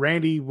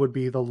 Brandy would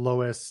be the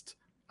lowest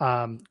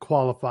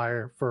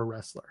qualifier for a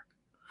wrestler.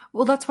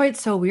 Well, that's why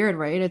it's so weird,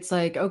 right? It's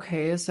like,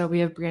 okay, so we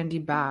have Brandy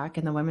back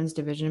in the women's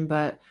division,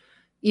 but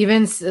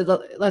even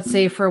let's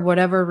say for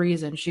whatever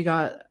reason she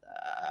got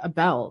a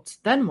belt,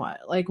 then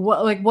what? Like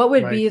what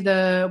would be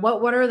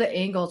what are the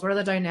angles? What are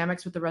the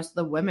dynamics with the rest of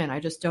the women? I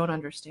just don't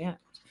understand.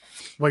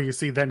 Well, you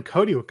see, then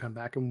Cody would come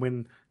back and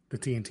win the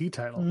TNT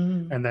title,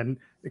 and then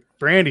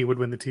Brandy would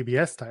win the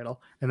TBS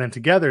title, and then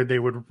together they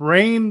would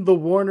reign the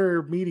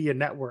Warner Media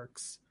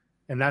Networks,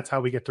 and that's how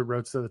we get to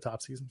Roads to the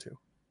Top season 2.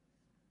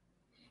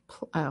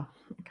 Oh,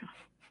 okay.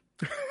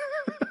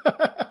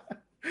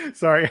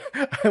 Sorry,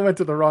 I went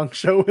to the wrong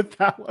show with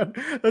that one.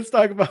 Let's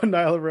talk about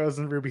Nyla Rose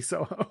and Ruby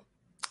Soho.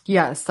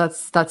 Yes,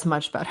 that's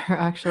much better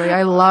actually.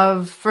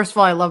 First of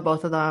all, I love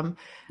both of them.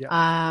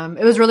 Yeah.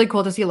 It was really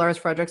cool to see Lars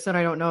Fredrickson.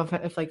 I don't know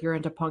if like you're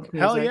into punk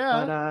music. Hell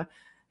yeah. But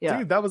yeah.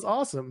 Dude, that was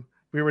awesome.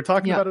 We were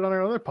talking about it on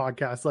our other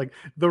podcast. Like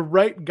the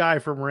right guy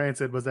from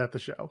Rancid was at the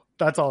show.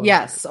 That's all.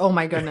 Yes. Oh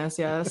my goodness.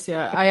 Yes.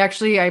 Yeah. I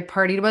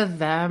partied with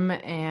them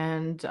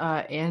and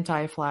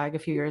Anti-Flag a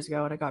few years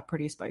ago, and it got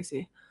pretty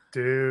spicy.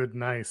 Dude,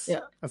 nice.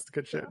 Yeah. That's the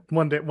good shit.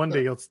 One day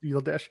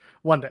you'll dish.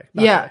 One day.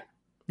 Yeah. Today.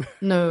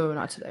 No,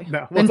 not today.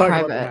 No, we'll talk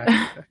private. about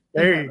that.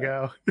 There you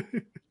go.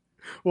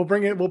 We'll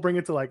bring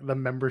it to like the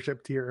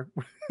membership tier.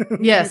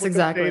 Yes,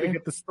 exactly. To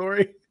get the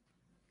story.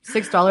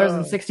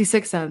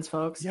 $6.66,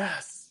 folks.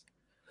 Yes.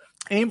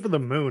 Aim for the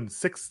moon,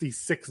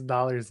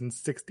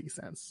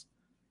 $66.60.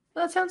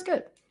 That sounds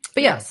good.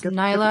 But yes,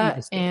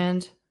 Nyla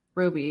and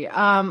Ruby.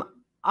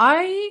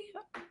 I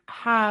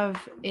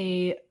have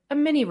a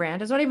mini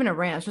rant. It's not even a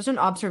rant. It's just an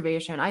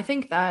observation. I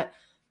think that,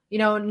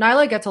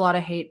 Nyla gets a lot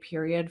of hate,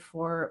 period,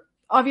 for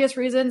obvious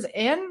reasons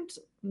and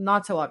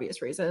not so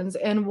obvious reasons.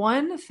 And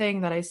one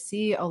thing that I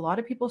see a lot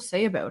of people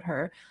say about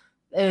her,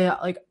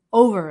 like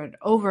over and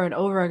over and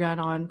over again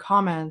on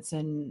comments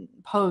and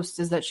posts,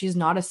 is that she's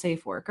not a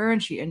safe worker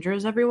and she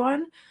injures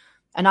everyone.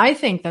 And I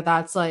think that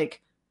that's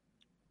like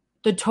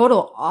the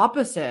total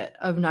opposite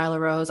of Nyla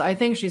Rose. I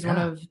think she's one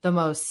of the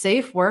most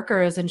safe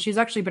workers, and she's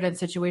actually been in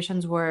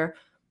situations where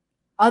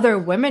other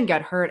women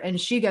get hurt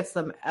and she gets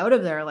them out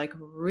of there like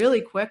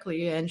really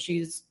quickly, and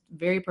she's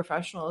very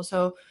professional.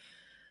 So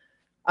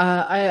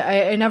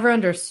I never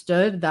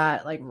understood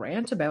that like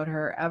rant about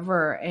her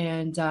ever.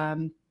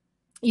 And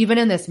even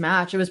in this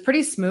match, it was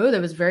pretty smooth. It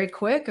was very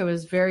quick. It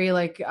was very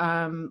like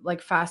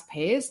fast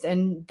paced.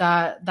 And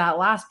that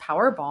last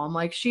power bomb,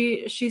 like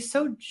she's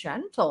so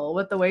gentle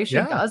with the way she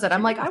does it.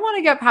 I'm like, I want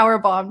to get power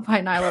bombed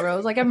by Nyla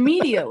Rose like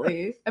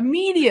immediately.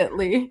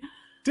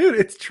 Dude,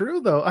 it's true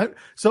though. I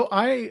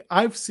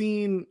haven't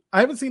seen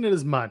it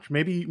as much.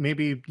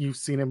 Maybe you've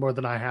seen it more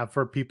than I have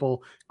for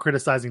people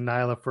criticizing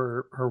Nyla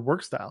for her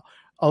work style.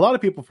 A lot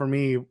of people for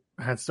me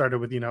had started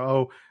with,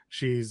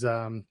 she's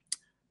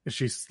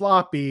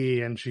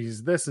sloppy and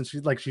she's this and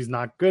she's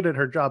not good at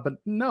her job. But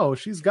no,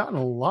 she's gotten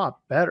a lot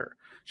better.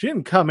 She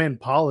didn't come in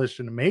polished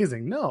and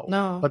amazing. No.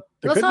 But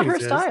that's not her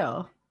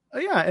style.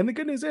 Yeah. And the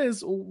good news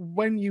is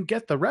when you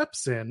get the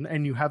reps in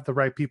and you have the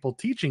right people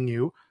teaching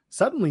you,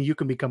 suddenly you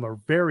can become a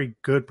very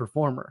good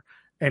performer.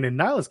 And in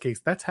Nyla's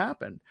case, that's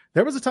happened.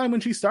 There was a time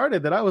when she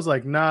started that I was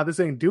like, nah, this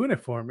ain't doing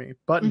it for me.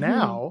 But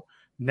now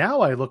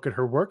I look at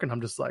her work and I'm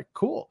just like,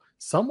 cool.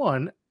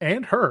 Someone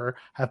and her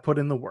have put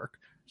in the work.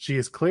 She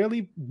is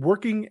clearly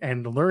working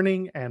and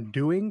learning and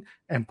doing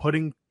and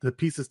putting the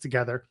pieces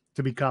together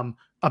to become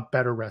a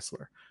better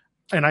wrestler.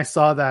 And I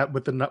saw that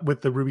with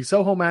the Ruby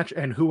Soho match,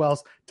 and who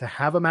else to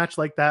have a match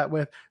like that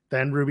with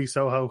than Ruby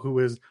Soho, who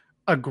is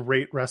a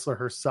great wrestler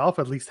herself,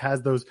 at least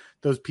has those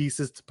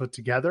pieces to put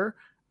together.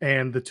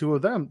 And the two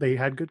of them, they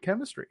had good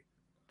chemistry.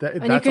 That's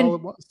all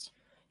it was.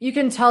 You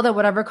can tell that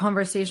whatever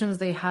conversations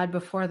they had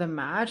before the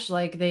match,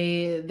 like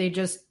they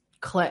just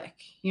click.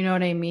 You know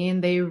what I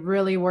mean? They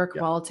really work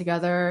well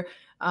together.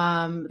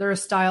 Their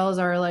styles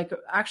are like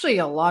actually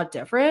a lot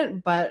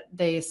different, but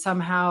they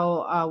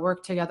somehow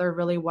work together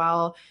really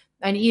well.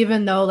 And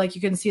even though like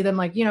you can see them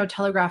like,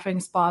 telegraphing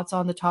spots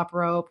on the top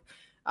rope,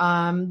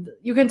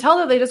 you can tell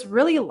that they just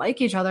really like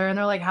each other and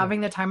they're like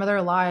having the time of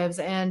their lives.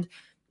 And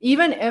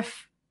even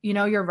if,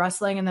 you're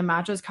wrestling and the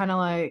match is kind of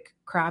like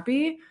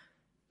crappy,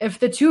 if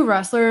the two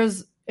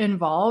wrestlers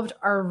involved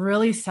are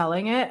really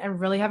selling it and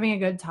really having a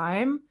good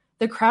time,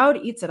 the crowd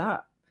eats it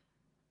up.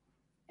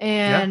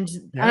 And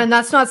and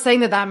that's not saying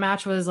that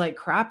match was like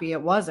crappy.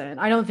 It wasn't.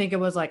 I don't think it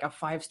was like a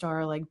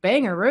 5-star like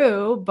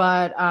bangeroo,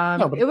 but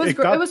it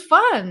was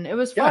fun. It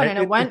was fun, and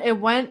it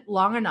went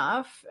long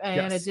enough,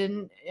 and it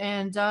didn't,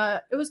 and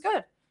it was good.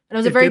 And it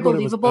was a very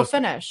believable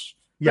finish.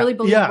 Really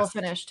believable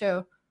finish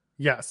too.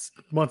 Yes.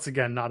 Once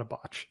again, not a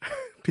botch.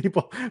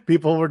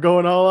 People were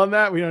going all on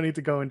that. We don't need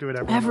to go into it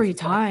every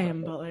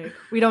time, but like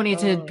we don't need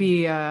to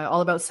be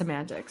all about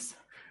semantics.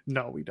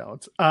 No, we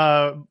don't.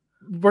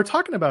 We're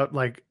talking about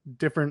like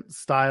different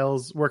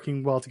styles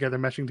working well together,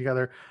 meshing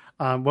together.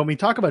 When we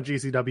talk about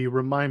GCW,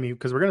 remind me,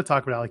 because we're going to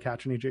talk about Ali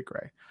Catch and AJ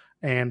Gray,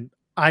 and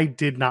I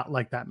did not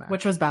like that match,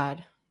 which was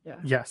bad. Yeah.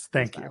 Yes,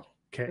 thank you.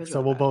 Okay,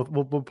 so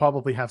we'll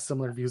probably have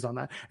similar views on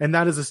that, and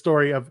that is a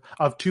story of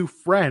two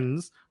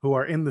friends who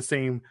are in the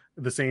same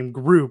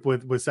group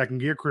with Second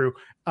Gear Crew,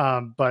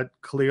 but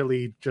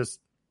clearly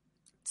just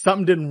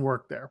something didn't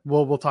work there.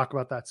 We'll talk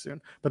about that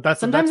soon. But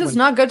sometimes it's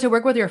not good to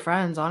work with your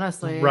friends,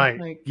 honestly.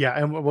 Right? Yeah,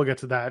 and we'll get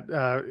to that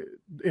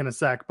in a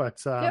sec.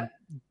 But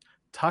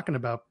talking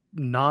about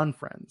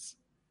non-friends,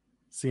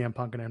 CM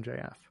Punk and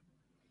MJF.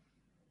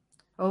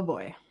 Oh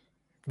boy,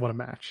 what a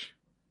match!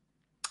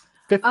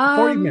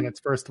 40 minutes,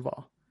 first of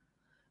all.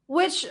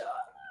 Which,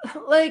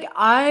 like,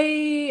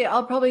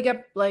 I'll probably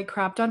get like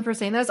crapped on for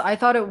saying this. I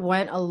thought it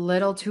went a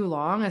little too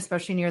long,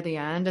 especially near the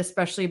end,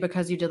 especially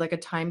because you did like a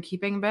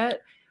timekeeping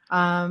bit. It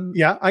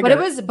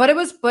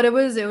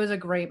was a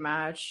great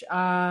match.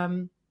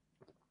 I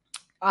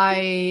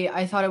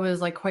thought it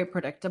was like quite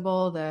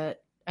predictable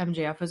that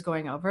MJF was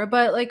going over,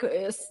 but like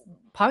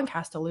Punk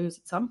has to lose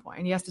at some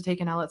point. He has to take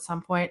an L at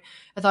some point.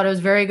 I thought it was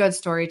very good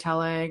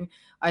storytelling.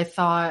 I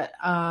thought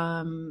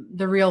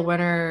the real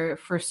winner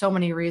for so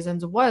many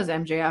reasons was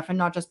MJF, and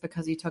not just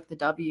because he took the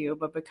W,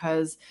 but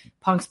because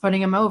Punk's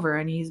putting him over,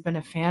 and he's been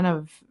a fan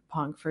of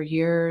Punk for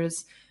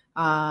years.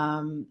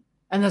 And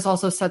this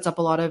also sets up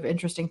a lot of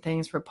interesting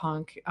things for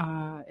Punk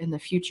in the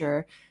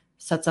future.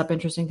 Sets up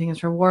interesting things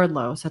for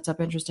Wardlow. Sets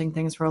up interesting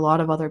things for a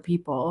lot of other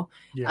people.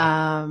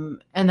 Yeah.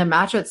 And the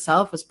match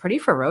itself was pretty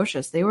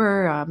ferocious. There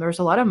was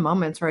a lot of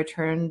moments where I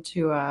turned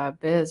to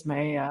Biz,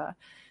 my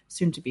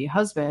soon-to-be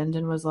husband,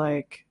 and was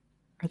like,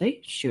 "Are they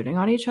shooting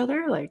on each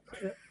other?" Like,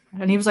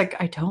 and he was like,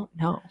 "I don't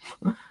know."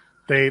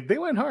 They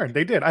went hard.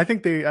 They did. I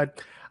think I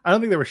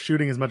don't think they were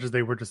shooting as much as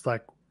they were just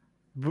like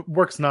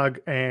work snug,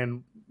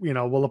 and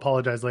we'll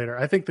apologize later.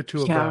 I think the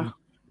two of them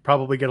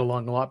probably get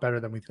along a lot better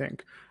than we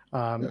think.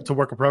 To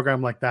work a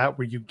program like that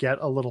where you get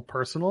a little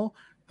personal,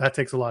 that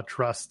takes a lot of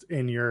trust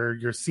in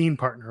your scene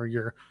partner,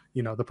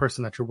 the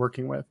person that you're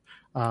working with.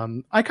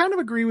 I kind of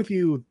agree with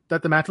you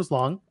that the match was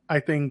long.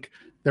 I think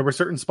there were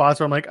certain spots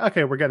where I'm like,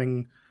 okay, we're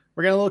getting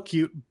a little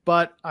cute,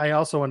 but I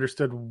also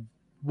understood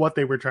what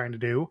they were trying to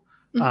do.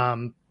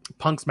 Mm-hmm.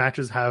 Punk's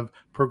matches have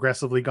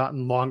progressively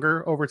gotten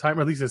longer over time,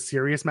 or at least his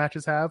serious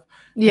matches have.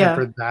 Yeah.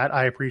 And for that,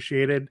 I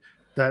appreciated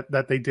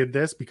that they did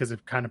this, because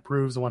it kind of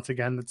proves once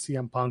again that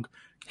CM Punk,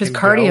 his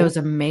cardio is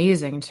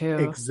amazing too.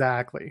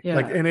 Exactly. Yeah.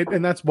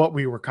 And that's what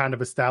we were kind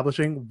of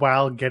establishing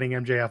while getting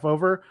MJF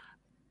over.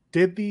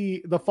 Did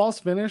the false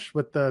finish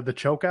with the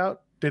choke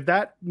out, did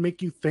that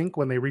make you think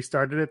when they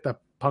restarted it that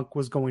Punk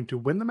was going to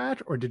win the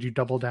match, or did you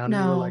double down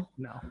and you were like,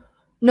 no?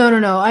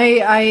 No.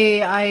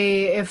 I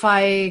if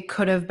I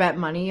could have bet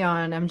money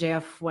on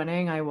MJF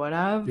winning, I would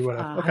have. You would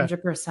have.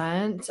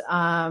 100%.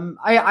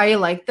 I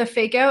like the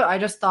fake out. I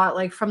just thought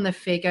like from the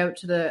fake out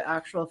to the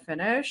actual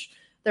finish,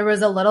 there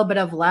was a little bit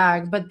of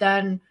lag, but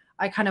then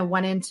I kind of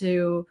went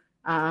into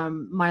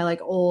my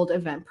like old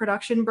event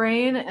production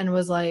brain and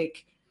was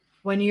like,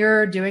 when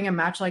you're doing a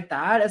match like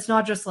that, it's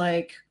not just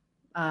like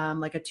a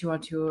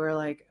 2-on-2 or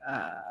like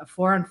a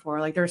 4-on-4.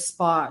 Like there's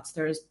spots,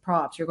 there's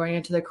props, you're going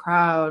into the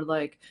crowd,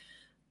 like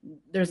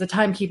there's a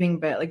timekeeping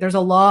bit, like there's a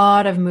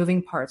lot of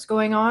moving parts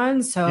going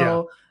on.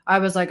 So I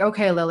was like,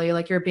 okay, Lily,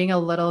 like you're being a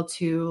little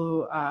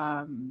too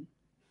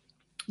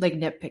like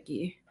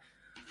nitpicky.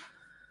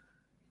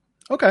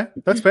 Okay,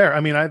 that's fair. I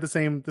mean, I had the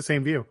same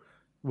view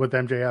with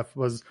MJF.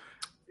 Was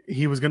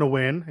he was going to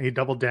win, he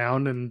doubled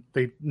down, and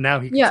now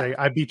he can say,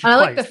 I beat you twice. I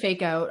like the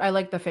fake out. I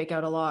like the fake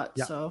out a lot.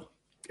 Yeah. So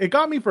it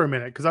got me for a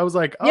minute, because I was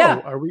like,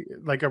 are we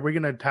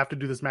going to have to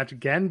do this match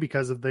again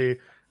because of the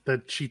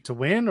cheat to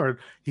win? Or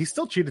he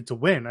still cheated to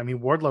win. I mean,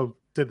 Wardlow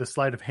did the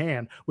sleight of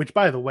hand, which,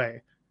 by the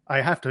way,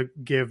 I have to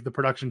give the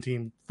production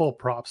team full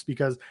props,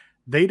 because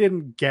they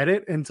didn't get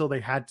it until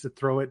they had to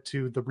throw it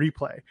to the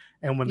replay.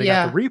 And when they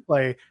got the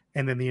replay,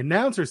 and then the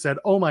announcer said,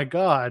 "Oh my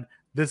God,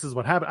 this is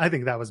what happened," I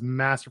think that was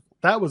masterful.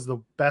 That was the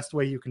best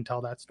way you can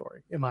tell that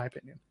story, in my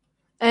opinion.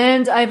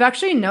 And I've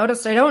actually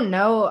noticed, I don't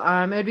know,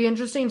 it'd be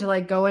interesting to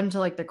like go into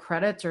like the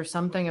credits or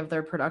something of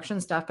their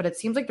production stuff, but it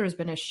seems like there's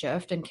been a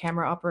shift in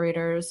camera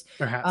operators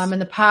in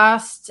the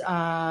past,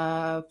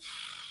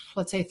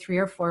 let's say 3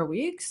 or 4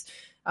 weeks.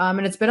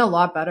 And it's been a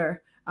lot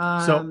better.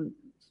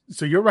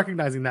 So you're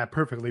recognizing that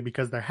perfectly,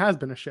 because there has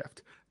been a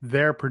shift.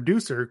 Their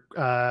producer,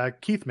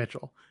 Keith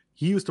Mitchell,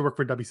 he used to work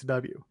for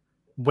WCW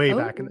way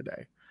back in the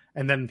day.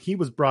 And then he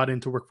was brought in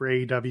to work for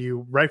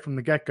AEW right from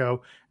the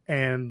get-go.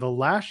 And the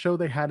last show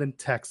they had in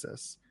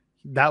Texas,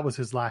 that was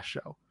his last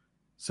show.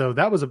 So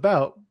that was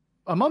about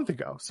a month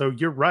ago. So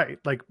you're right.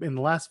 Like in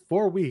the last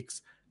 4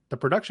 weeks, the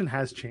production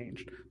has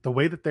changed. The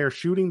way that they're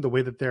shooting, the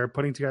way that they're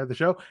putting together the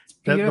show,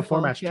 the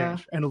format's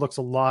changed, and it looks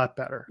a lot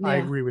better. I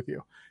agree with you.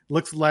 It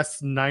looks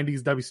less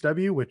 90s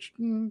WCW, which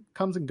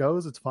comes and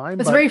goes. It's fine.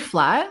 It's very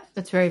flat.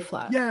 It's very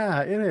flat.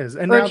 Yeah, it is.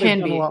 And now they've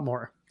done a lot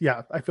more.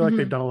 Yeah, I feel like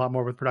they've done a lot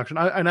more with production.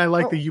 I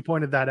like that you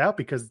pointed that out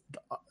because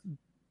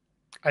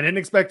I didn't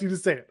expect you to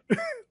say it.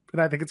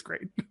 And I think it's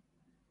great.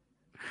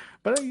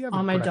 But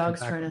my dog's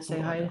trying to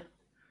say hi.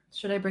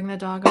 Should I bring the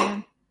dog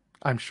on?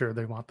 I'm sure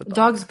they want the dog.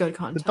 Dog's good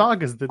content. The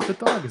dog is the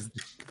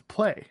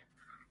play.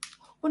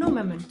 Oh no,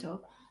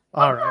 memento.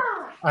 All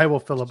right. I will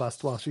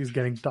filibust while she's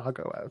getting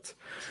doggo out.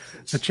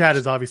 The chat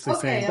is obviously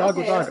saying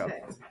doggo.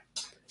 Okay.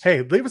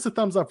 Hey, leave us a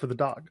thumbs up for the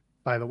dog,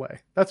 by the way.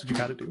 That's what you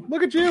got to do.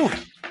 Look at you.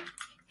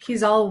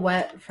 He's all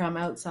wet from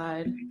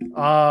outside.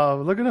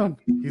 Look at him.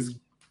 He's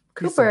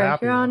Cooper,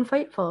 you're on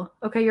Fightful.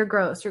 Okay, you're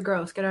gross. You're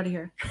gross. Get out of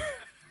here.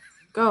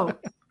 Go.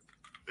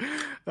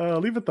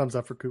 Leave a thumbs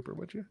up for Cooper,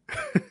 would you?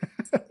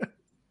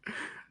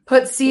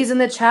 Put C's in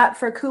the chat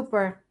for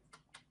Cooper.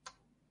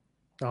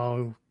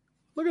 Oh,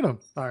 look at him.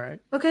 All right.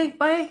 Okay,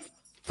 bye.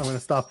 I'm going to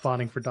stop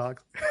fawning for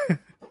dogs.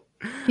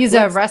 He's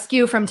a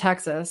rescue from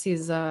Texas.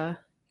 He's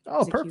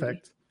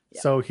perfect.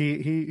 Yeah. So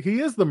he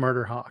is the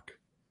murder hawk.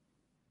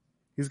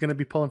 He's going to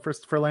be pulling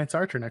for Lance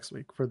Archer next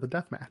week for the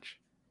death match.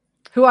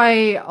 Who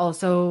I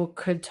also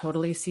could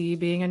totally see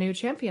being a new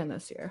champion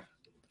this year.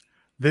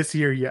 This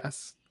year,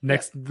 yes.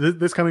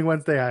 This coming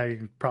Wednesday, I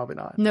probably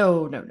not.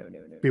 No.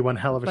 Be one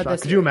hell of a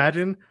shot. Could you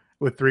imagine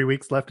with 3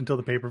 weeks left until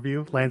the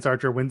pay-per-view, Lance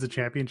Archer wins a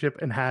championship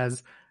and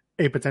has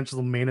a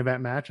potential main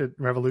event match at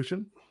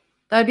Revolution?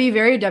 That'd be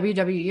very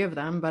WWE of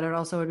them, but it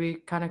also would be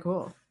kind of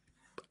cool.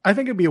 I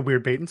think it'd be a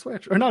weird bait and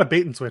switch, or not a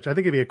bait and switch. I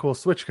think it'd be a cool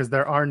switch because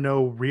there are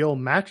no real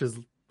matches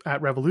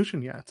at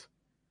Revolution yet.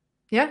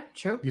 Yeah,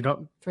 true. You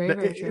don't.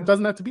 Very true. It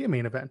doesn't have to be a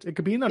main event. It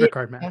could be an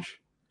undercard match.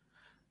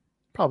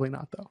 Probably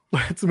not, though.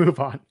 Let's move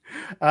on.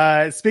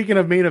 Speaking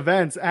of main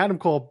events, Adam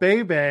Cole,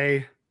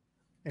 Bebe,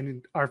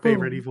 and our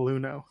favorite Evil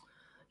Uno.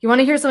 You want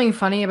to hear something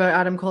funny about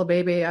Adam Cole,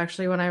 Bebe?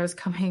 Actually, when I was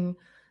coming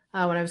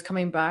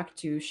back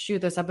to shoot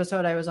this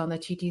episode, I was on the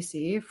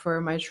TTC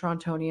for my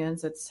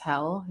Torontonians. It's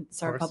hell.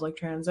 It's our public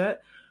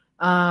transit.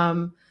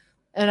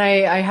 And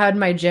I had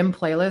my gym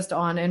playlist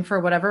on, and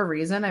for whatever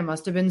reason, I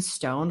must have been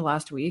stoned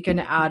last week and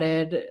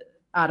added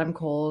Adam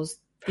Cole's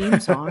theme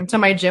song to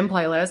my gym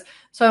playlist.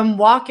 So I'm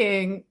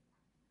walking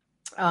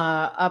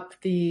up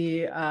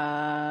the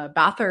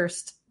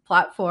Bathurst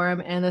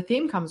platform and the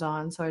theme comes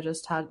on. So I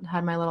just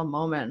had my little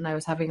moment, and I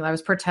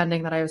was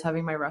pretending that I was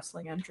having my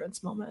wrestling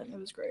entrance moment. It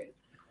was great.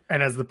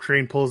 And as the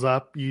train pulls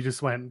up, you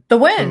just went the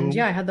wind. Boom.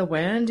 Yeah, I had the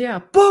wind. Yeah,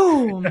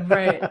 boom.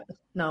 Right.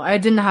 No, I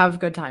didn't have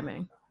good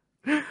timing.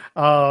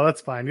 Oh, that's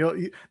fine.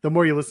 The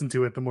more you listen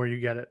to it, the more you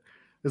get it.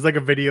 There's like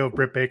a video of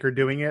Britt Baker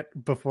doing it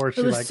before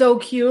she. It was so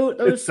cute.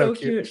 It was so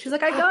cute. She's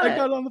like, I got it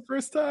on the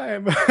first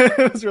time.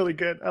 It was really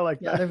good. I like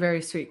that. Yeah, they're a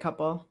very sweet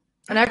couple.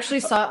 And I actually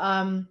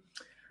saw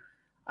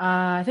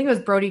I think it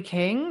was Brody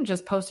King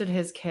just posted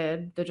his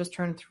kid that just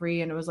turned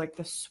 3, and it was like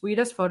the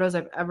sweetest photos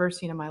I've ever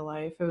seen in my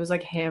life. It was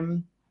like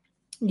him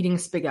eating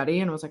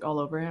spaghetti, and it was like all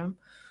over him.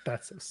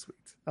 That's so sweet.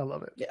 I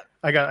love it. Yeah,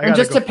 I got and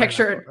just to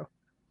picture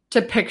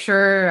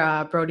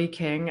Brody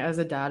King as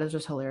a dad is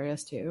just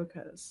hilarious too,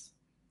 because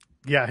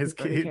his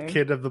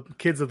kids of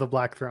the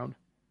Black Throne.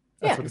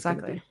 That's what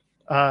exactly.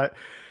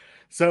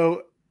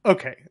 So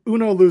okay,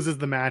 Uno loses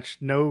the match.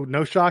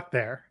 No shock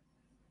there.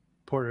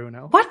 Poor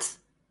Uno. What?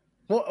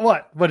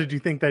 What? What did you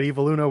think, that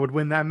Evil Uno would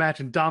win that match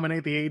and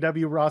dominate the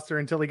AEW roster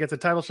until he gets a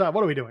title shot?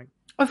 What are we doing?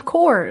 Of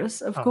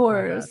course.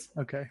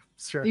 Okay,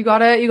 sure. You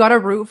gotta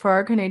root for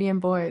our Canadian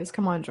boys.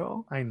 Come on,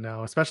 Joel. I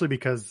know, especially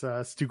because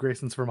Stu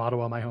Grayson's from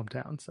Ottawa, my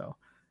hometown, so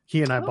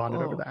he and I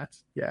bonded over that.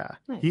 Yeah,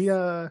 nice. He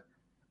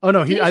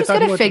just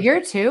got a figure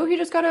too. He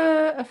just got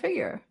a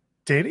figure.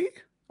 Did he?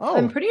 Oh,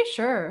 I'm pretty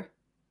sure.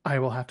 I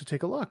will have to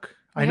take a look.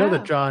 I know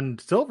that John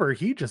Silver,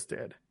 he just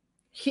did.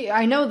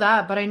 I know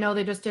that, but I know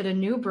they just did a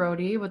new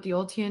Brody with the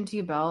old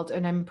TNT belt,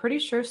 and I'm pretty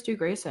sure Stu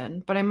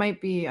Grayson, but I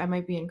might be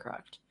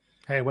incorrect.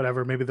 Hey,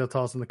 whatever. Maybe they'll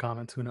tell us in the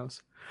comments. Who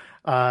knows?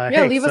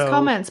 Leave us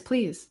comments,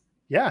 please.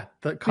 Yeah,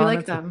 the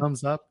comments, the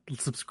thumbs up.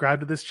 Subscribe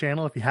to this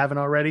channel if you haven't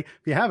already.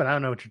 If you haven't, I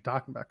don't know what you're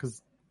talking about,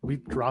 because we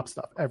drop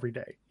stuff every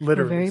day.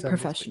 Literally, we're very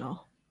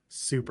professional.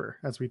 Super,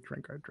 as we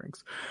drink our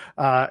drinks.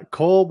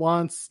 Cole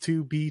wants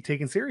to be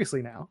taken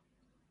seriously now,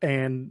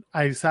 and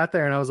I sat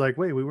there and I was like,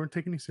 "Wait, we weren't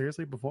taking you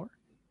seriously before."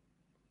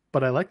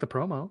 But I like the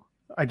promo.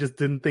 I just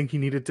didn't think he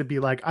needed to be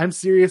like, "I'm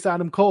serious,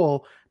 Adam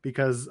Cole,"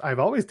 because I've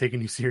always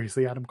taken you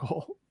seriously, Adam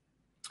Cole.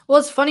 Well,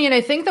 it's funny, and I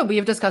think that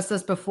we've discussed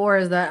this before,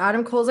 is that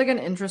Adam Cole's like an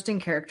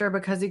interesting character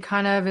because he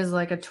kind of is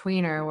like a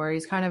tweener, where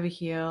he's kind of a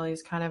heel,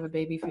 he's kind of a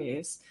baby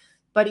face.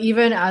 But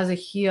even as a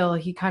heel,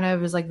 he kind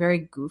of is like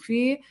very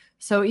goofy.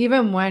 So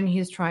even when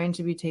he's trying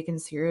to be taken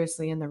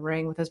seriously in the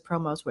ring with his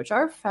promos, which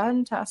are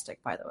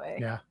fantastic, by the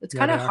way, it's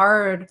kind of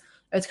hard.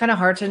 It's kind of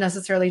hard to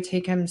necessarily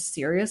take him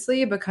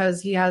seriously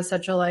because he has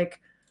such a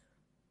like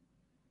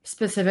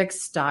specific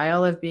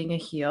style of being a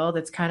heel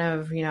that's kind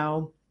of, you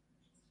know,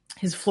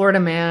 his Florida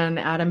man,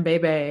 Adam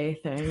Bebe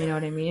thing, you know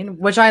what I mean?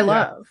 Which I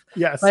love.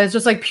 Yes. But it's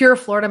just like pure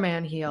Florida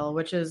man heel,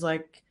 which is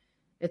like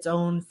its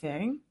own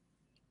thing.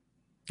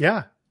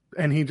 Yeah.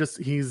 And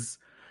he's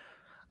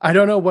I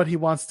don't know what he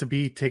wants to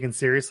be taken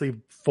seriously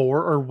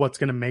for, or what's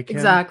going to make him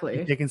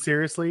be taken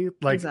seriously.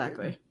 Like,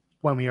 exactly.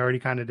 When we already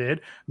kind of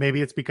did.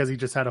 Maybe it's because he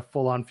just had a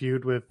full-on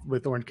feud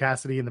with Orange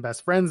Cassidy and the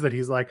Best Friends that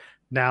he's like,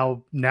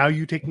 now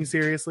you take me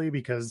seriously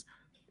because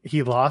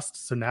he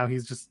lost. So now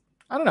he's just,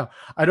 I don't know.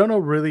 I don't know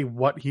really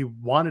what he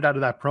wanted out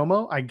of that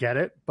promo. I get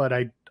it, but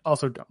I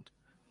also don't.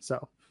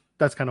 So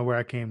that's kind of where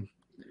I came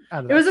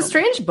out of. It was a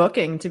strange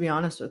booking, to be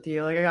honest with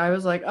you. Like, I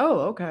was like, oh,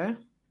 okay.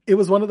 It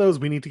was one of those,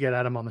 we need to get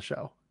Adam on the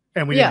show.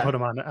 And we didn't put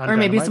him on or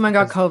maybe someone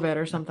got COVID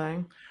or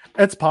something.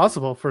 It's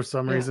possible for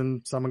some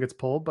reason someone gets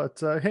pulled, but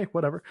hey,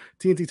 whatever.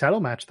 TNT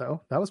title match,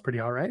 though, that was pretty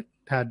all right.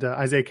 Had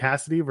Isaiah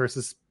Cassidy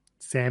versus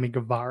Sammy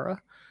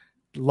Guevara.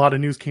 A lot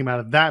of news came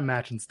out of that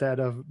match instead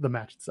of the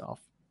match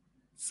itself.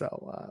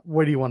 So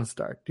where do you want to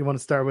start? Do you want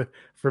to start with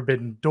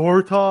Forbidden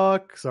Door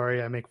talk?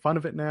 Sorry, I make fun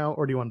of it now.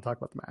 Or do you want to talk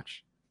about the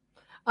match?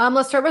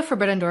 Let's start with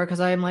Forbidden Door because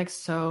I'm like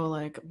so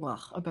like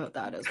about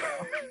that as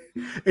well.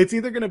 It's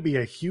either going to be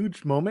a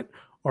huge moment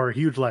or a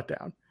huge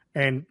letdown.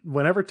 And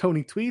whenever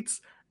Tony tweets,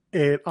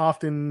 it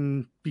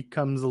often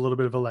becomes a little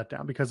bit of a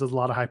letdown because there's a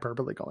lot of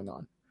hyperbole going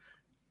on.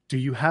 Do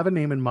you have a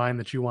name in mind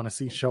that you want to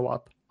see show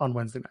up on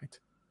Wednesday night?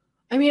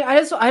 I mean,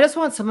 I just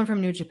want someone from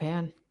New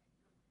Japan.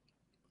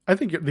 I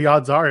think the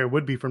odds are it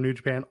would be from New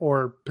Japan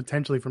or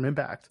potentially from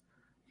Impact.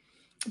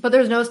 But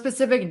there's no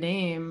specific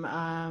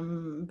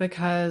name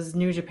because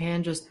New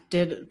Japan just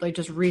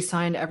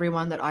re-signed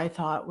everyone that I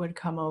thought would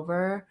come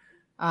over.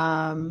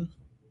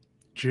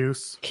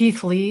 Juice.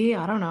 Keith Lee,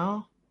 I don't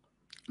know.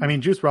 I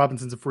mean, Juice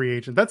Robinson's a free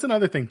agent. That's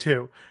another thing,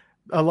 too.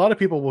 A lot of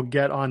people will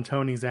get on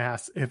Tony's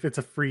ass if it's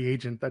a free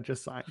agent that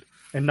just signed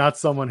and not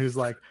someone who's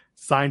like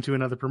signed to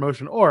another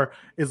promotion or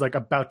is like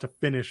about to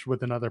finish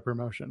with another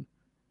promotion.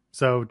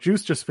 So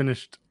Juice just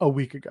finished a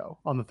week ago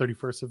on the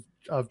 31st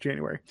of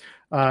January.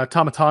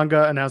 Tama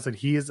Tonga announced that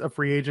he is a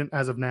free agent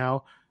as of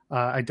now.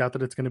 I doubt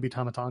that it's going to be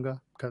Tama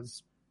Tonga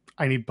because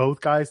I need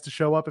both guys to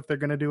show up if they're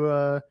going to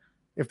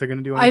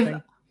do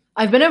anything.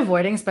 I've been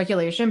avoiding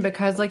speculation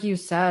because, like you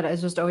said,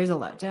 it's just always a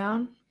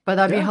letdown. But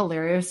that'd be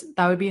hilarious.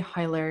 That would be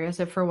hilarious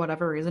if, for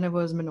whatever reason, it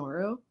was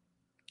Minoru.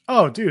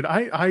 Oh, dude,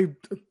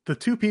 the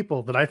two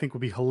people that I think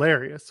would be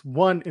hilarious.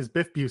 One is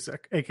Biff Busick,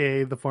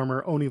 aka the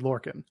former Oni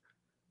Lorcan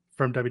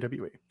from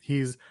WWE.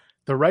 He's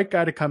the right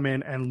guy to come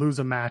in and lose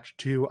a match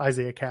to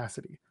Isaiah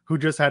Cassidy, who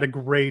just had a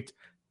great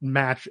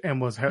match and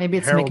was maybe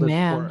it's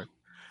McMahon.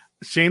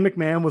 Shane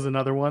McMahon was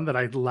another one that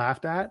I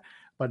laughed at.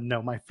 But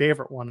no, my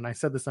favorite one, and I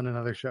said this on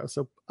another show,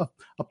 so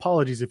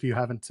apologies if you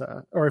haven't,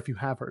 or if you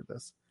have heard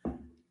this.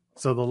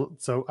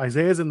 So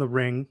Isaiah's in the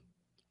ring,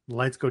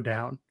 lights go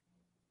down,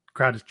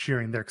 crowd is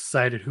cheering, they're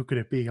excited. Who could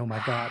it be? Oh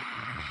my God!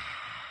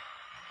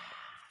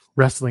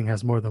 Wrestling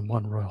has more than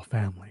one royal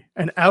family,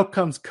 and out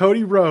comes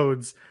Cody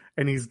Rhodes,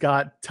 and he's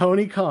got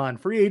Tony Khan,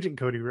 free agent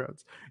Cody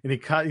Rhodes, and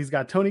he's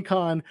got Tony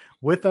Khan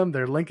with them.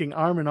 They're linking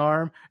arm in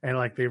arm, and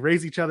like they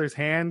raise each other's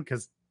hand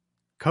because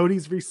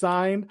Cody's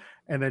re-signed,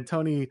 and then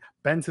Tony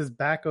bends his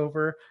back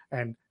over,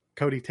 and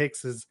Cody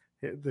takes the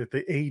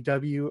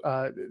AEW,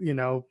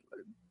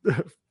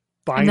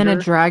 binder. And then a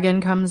dragon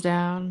comes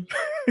down.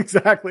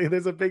 Exactly.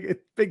 There's a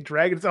big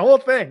dragon. It's a whole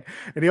thing.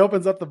 And he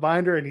opens up the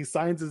binder and he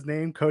signs his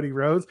name, Cody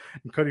Rhodes,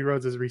 and Cody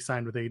Rhodes is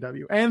re-signed with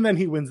AEW. And then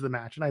he wins the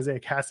match. And Isaiah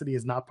Cassidy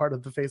is not part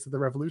of the Face of the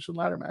Revolution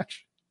ladder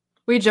match.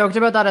 We joked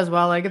about that as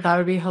well. Like, that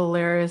would be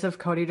hilarious if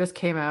Cody just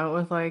came out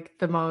with like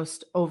the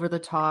most over the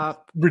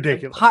top,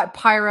 ridiculous, like,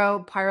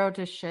 pyro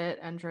to shit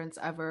entrance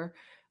ever.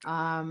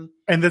 And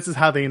this is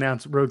how they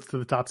announce Rhodes to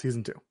the Top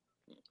season 2.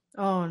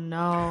 Oh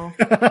no!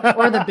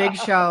 Or the Big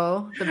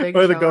Show, or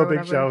the Go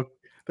Big Show.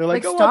 They're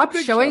like, stop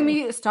showing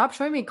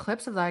me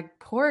clips of that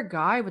poor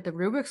guy with the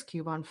Rubik's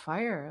Cube on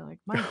fire. Like,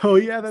 my oh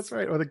yeah, that's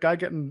right. Or the guy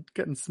getting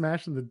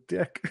smashed in the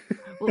dick.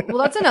 Well,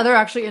 that's another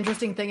actually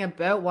interesting thing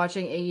about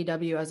watching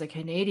AEW as a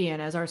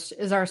Canadian, as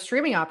our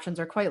streaming options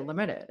are quite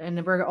limited,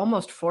 and we're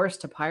almost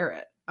forced to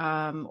pirate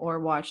or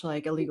watch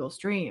like illegal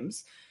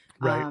streams,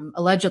 right?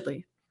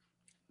 Allegedly.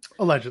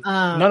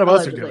 None of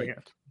us are doing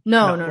it.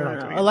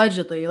 No.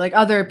 Allegedly, like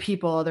other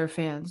people, other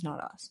fans,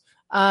 not us.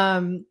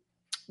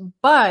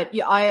 But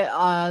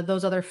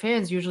those other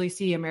fans usually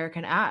see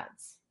American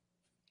ads.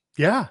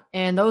 Yeah.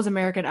 And those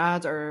American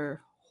ads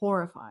are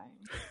horrifying.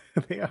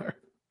 They are.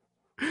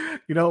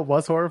 You know, it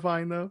was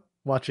horrifying though,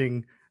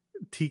 watching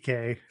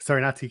TR,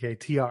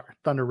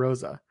 Thunder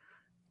Rosa,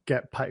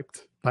 get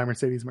piped by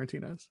Mercedes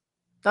Martinez.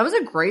 That was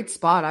a great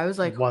spot. I was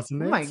like,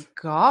 wasn't it? Oh my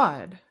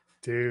God.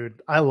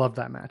 Dude, I love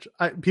that match.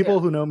 People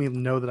who know me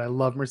know that I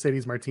love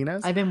Mercedes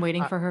Martinez. I've been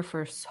waiting for her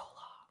for so long.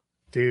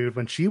 Dude,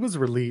 when she was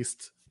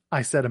released,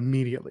 I said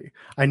immediately,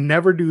 I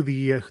never do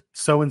the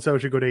so-and-so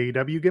should go to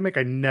AEW gimmick.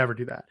 I never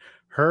do that.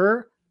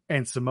 Her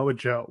and Samoa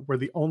Joe were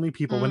the only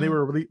people when they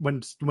were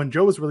when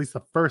Joe was released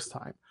the first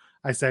time.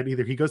 I said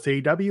either he goes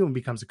to AEW and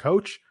becomes a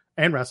coach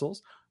and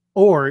wrestles,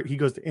 or he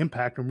goes to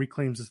Impact and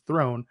reclaims his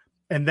throne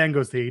and then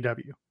goes to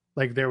AEW.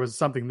 Like there was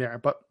something there.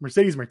 But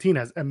Mercedes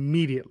Martinez,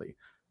 immediately,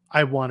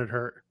 I wanted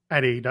her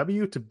at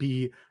AEW to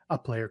be a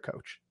player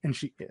coach, and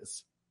she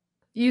is.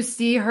 You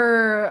see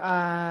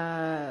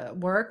her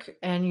work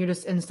and you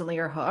just instantly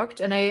are hooked.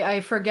 And I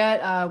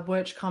forget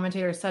which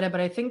commentator said it, but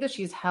I think that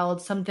she's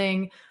held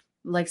something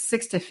like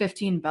 6 to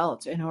 15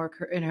 belts in her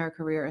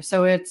career.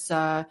 So it's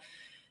an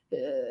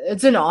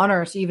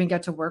honor to even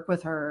get to work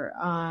with her.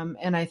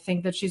 And I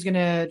think that she's going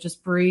to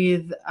just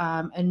breathe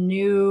a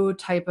new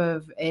type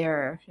of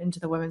air into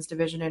the women's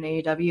division in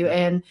AEW.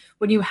 And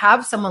when you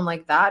have someone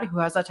like that who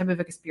has that type of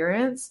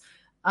experience,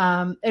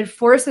 it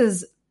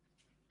forces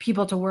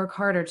people to work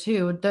harder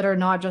too, that are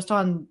not just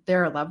on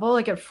their level.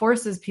 Like it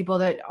forces people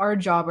that are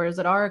jobbers,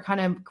 that are kind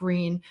of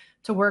green,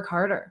 to work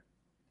harder.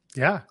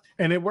 Yeah.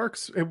 And it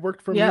works. It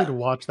worked for me to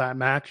watch that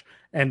match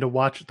and to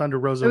watch Thunder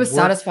Rosa. It was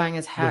satisfying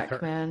as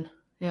heck, man.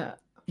 Yeah.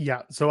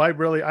 Yeah. So I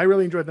really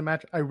enjoyed the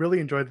match. I really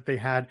enjoyed that they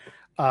had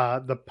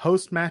the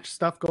post-match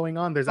stuff going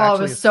on. There's actually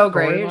it was so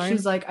great.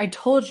 She's like, I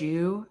told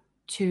you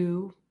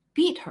to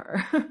beat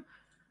her.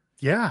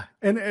 Yeah.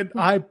 And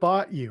I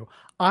bought you.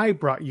 I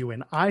brought you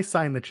in. I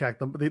signed the check.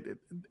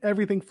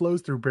 Everything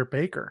flows through Britt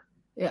Baker.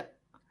 Yeah.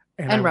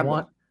 And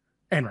Rebel.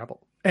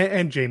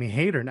 And Jamie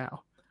Hayter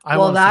now.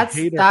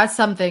 That's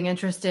something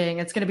interesting.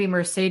 It's going to be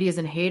Mercedes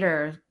and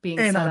Hayter being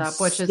set up,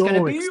 which is going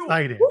to be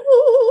excited.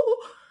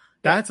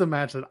 That's a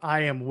match that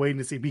I am waiting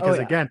to see because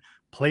again,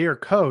 player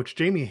coach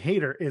Jamie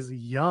Hayter is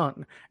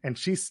young and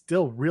she's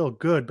still real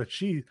good, but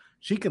she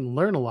can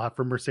learn a lot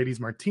from Mercedes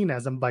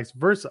Martinez and vice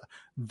versa.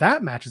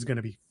 That match is going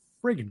to be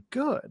friggin'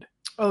 good.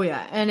 Oh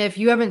yeah, and if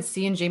you haven't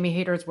seen Jamie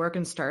Hayter's work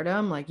in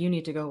Stardom, like you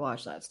need to go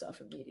watch that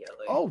stuff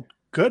immediately. Oh,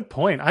 good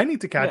point. I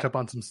need to catch up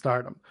on some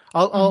Stardom.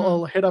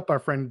 I'll hit up our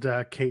friend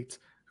Kate,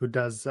 who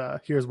does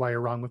Here's Why You're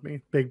Wrong with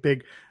Me.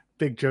 Big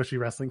Joshi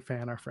wrestling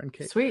fan. Our friend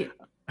Kate. Sweet.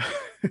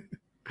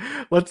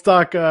 Let's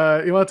talk.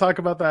 You want to talk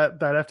about that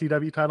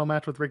FTW title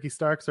match with Ricky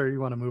Starks, or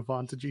you want to move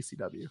on to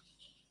GCW?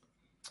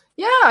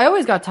 Yeah, I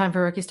always got time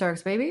for Ricky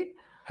Starks, baby.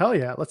 Hell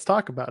yeah, let's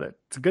talk about it.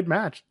 It's a good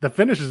match. The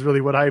finish is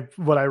really what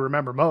I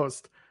remember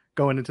most.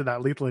 Going into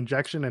that lethal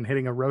injection and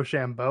hitting a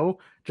Rochambeau,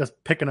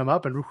 just picking him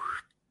up and whoosh,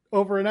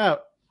 over and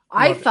out.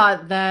 I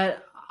thought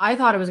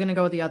it was going to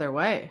go the other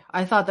way.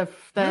 I thought that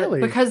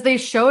really? Because they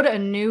showed a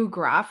new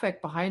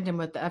graphic behind him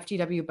with the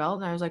FTW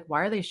belt, and I was like,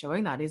 why are they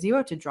showing that? Is he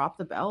about to drop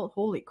the belt?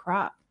 Holy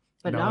crap.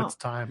 But no. It's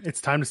time.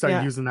 It's time to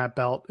start using that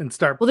belt and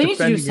start. Well, they need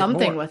to do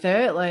something with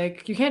it.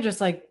 Like, you can't just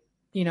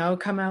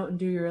come out and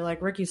do your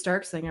like Ricky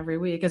Starks thing every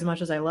week, as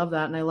much as I love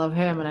that. And I love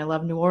him and I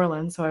love New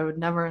Orleans. So I would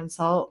never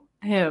insult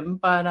him,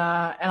 but,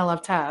 and I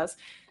love Taz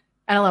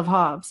and I love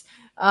Hobbs.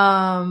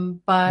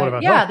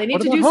 But yeah, Hook? They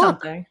need to do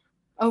something.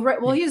 Oh, right.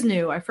 Well, he's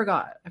new. I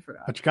forgot.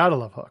 But you gotta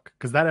love Hook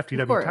because that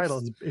FTW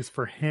title is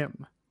for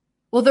him.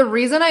 Well, the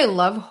reason I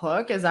love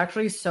Hook is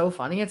actually so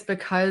funny. It's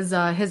because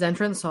his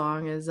entrance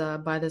song is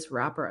by this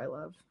rapper I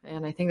love.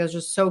 And I think that's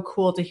just so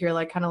cool to hear,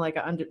 like, kind of like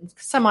a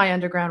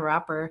semi-underground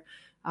rapper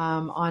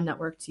on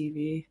network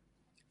TV.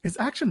 Is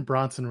Action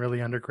Bronson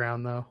really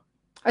underground, though?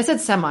 I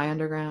said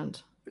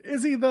semi-underground.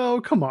 Is he,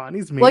 though? Come on.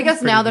 He's well, I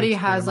guess now that he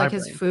has like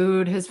his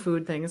food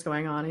things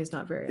going on, he's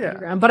not very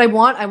underground. But I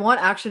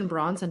want Action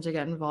Bronson to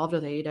get involved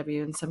with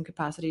AEW in some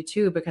capacity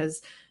too,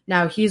 because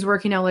now he's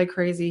working out like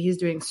crazy. He's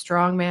doing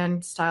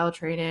strongman style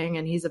training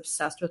and he's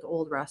obsessed with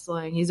old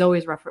wrestling. He's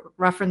always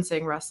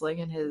referencing wrestling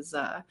in his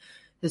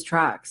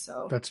tracks.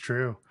 So that's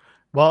true.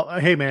 Well,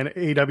 hey man,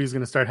 AEW is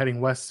going to start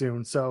heading west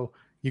soon, so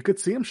you could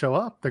see him show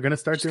up. They're going to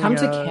start come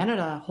to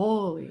Canada.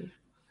 Holy.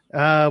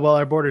 Well,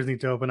 our borders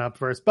need to open up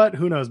first, but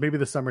who knows? Maybe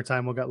this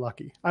summertime we'll get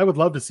lucky. I would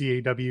love to see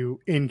AEW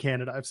in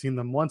Canada. I've seen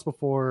them once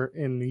before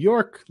in New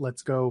York.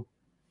 Let's go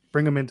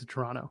bring them into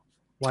Toronto.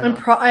 Why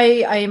not?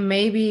 I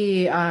may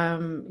be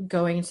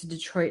going to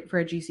Detroit for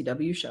a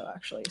GCW show,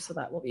 actually, so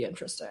that will be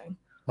interesting.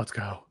 Let's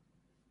go.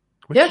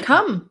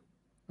 Come.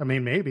 I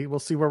mean, maybe. We'll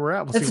see where we're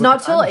at. It's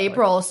not till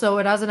April, so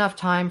it has enough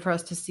time for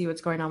us to see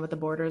what's going on with the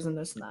borders and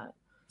this and that.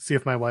 See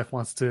if my wife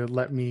wants to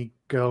let me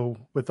go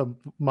with a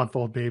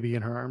month-old baby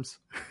in her arms.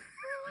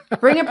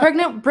 Bring a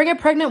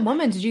pregnant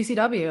woman to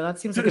GCW. That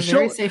seems like a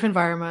very safe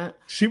environment.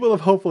 She will have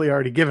hopefully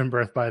already given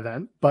birth by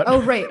then. But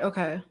right,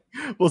 okay.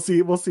 We'll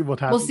see what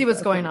happens. We'll see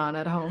what's going on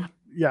at home.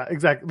 Yeah,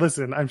 exactly.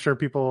 Listen, I'm sure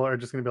people are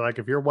just going to be like,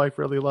 if your wife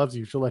really loves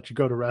you, she'll let you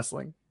go to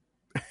wrestling.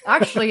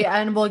 Actually,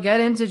 and we'll get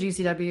into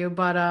GCW,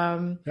 but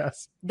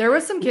yes, there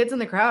was some kids in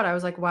the crowd. I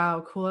was like,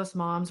 wow, coolest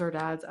moms or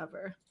dads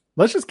ever.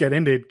 Let's just get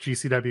into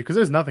GCW because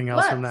there's nothing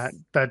else from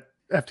that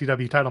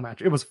FTW title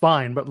match. It was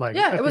fine, but like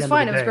it was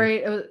fine. It was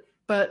great.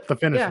 But the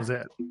finish was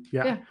it.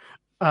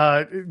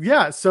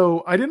 Yeah.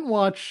 So I didn't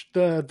watch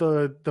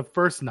the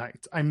first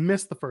night. I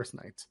missed the first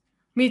night.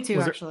 Me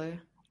too, actually.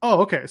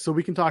 Oh, okay. So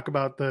we can talk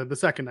about the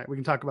second night. We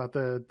can talk about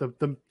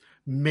the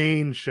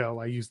main show.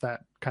 I used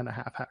that kind of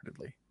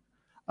half-heartedly.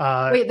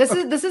 Wait,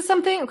 this is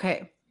something.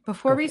 Okay,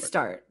 before we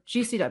start,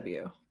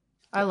 GCW,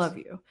 I love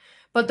you,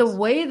 But the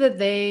way that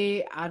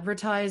they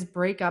advertise,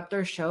 break up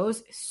their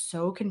shows is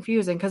so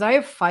confusing because I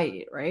have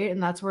Fight, right?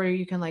 And that's where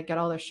you can like get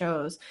all their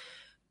shows.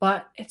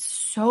 But it's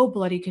so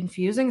bloody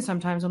confusing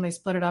sometimes when they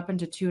split it up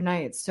into 2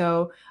 nights.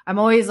 So I'm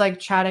always like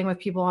chatting with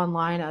people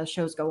online as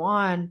shows go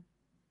on.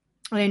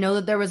 And I know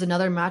that there was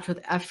another match with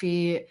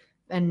Effie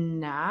and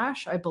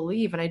Nash, I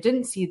believe. And I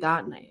didn't see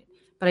that night.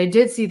 But I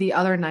did see the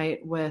other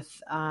night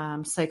with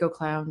Psycho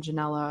Clown,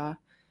 Janela,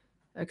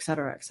 et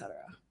cetera, et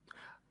cetera.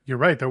 You're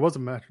right. There was a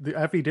match. The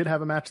Effie did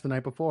have a match the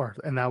night before,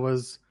 and that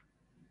was,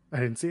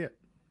 I didn't see it.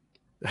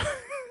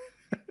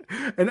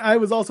 And I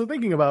was also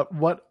thinking about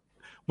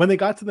when they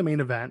got to the main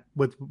event,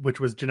 which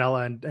was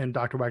Janela and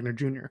Dr. Wagner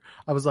Jr.,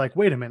 I was like,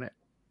 wait a minute.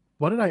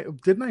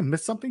 Didn't I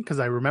miss something? Because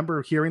I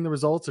remember hearing the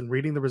results and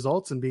reading the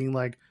results and being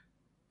like,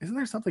 isn't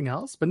there something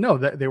else? But no,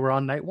 they were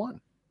on night 1.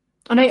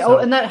 And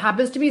and that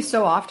happens to be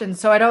so often.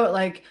 So I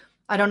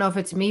don't know if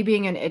it's me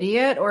being an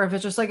idiot or if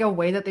it's just like a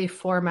way that they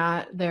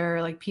format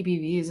their like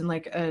PPVs in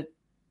like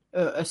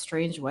a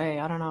strange way.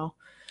 I don't know.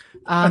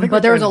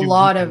 But there was a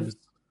lot of,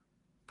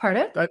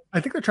 pardon? I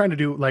think they're trying to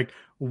do like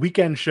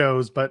weekend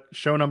shows, but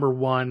show number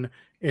 1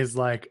 is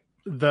like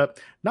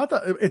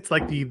it's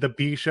like the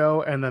B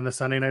show, and then the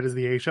Sunday night is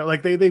the A show.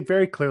 Like they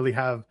very clearly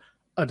have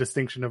a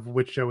distinction of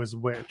which show is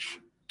which.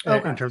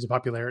 Okay. In terms of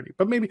popularity,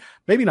 but maybe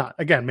not.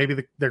 Again,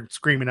 maybe they're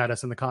screaming at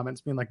us in the comments,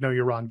 being like, "No,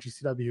 you're wrong.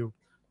 GCW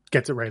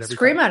gets it right every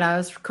Scream time." at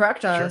us,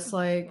 correct us. Sure.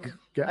 Like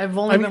I've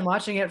only been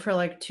watching it for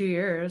like 2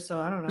 years,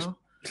 so I don't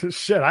know.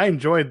 Shit, I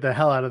enjoyed the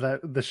hell out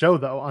of the show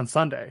though on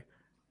Sunday.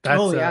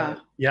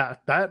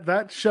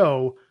 That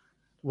show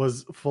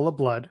was full of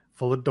blood,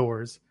 full of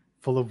doors,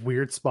 full of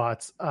weird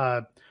spots.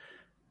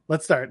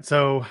 Let's start.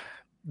 So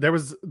there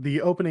was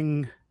the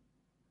opening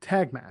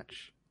tag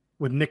match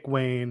with Nick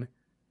Wayne.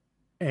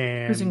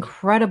 And he was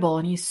incredible,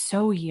 and he's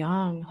so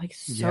young,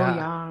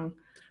 young.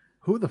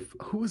 Who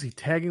was he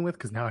tagging with?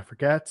 Because now I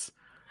forget.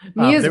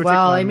 Me as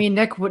well. I mean,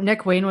 Nick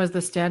Wayne was the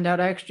standout.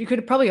 Actually, you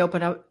could probably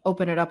open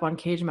it up on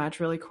Cage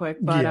Match really quick,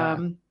 but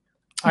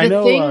I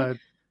know.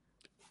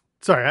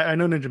 Sorry, I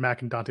know Ninja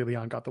Mac and Dante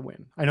Leon got the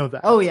win. I know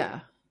that. Oh yeah,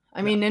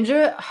 I mean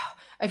Ninja.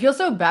 I feel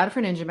so bad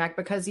for Ninja Mac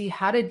because he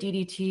had a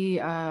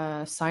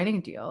DDT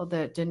signing deal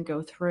that didn't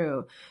go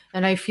through.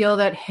 And I feel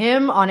that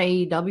him on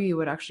AEW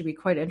would actually be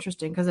quite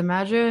interesting because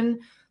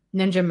imagine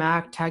Ninja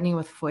Mac tagging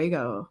with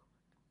Fuego.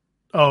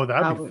 Oh,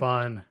 that would be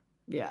fun.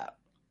 Yeah.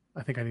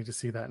 I think I need to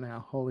see that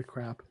now. Holy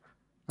crap.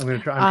 I'm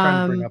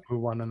trying to bring up who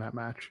won in that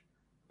match.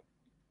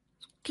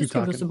 Just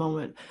give us a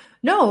moment.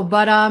 No,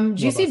 but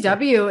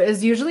GCW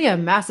is usually a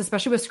mess,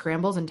 especially with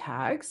scrambles and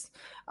tags.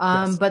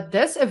 Yes. But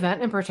this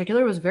event in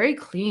particular was very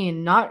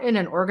clean, not in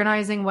an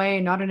organizing way,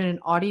 not in an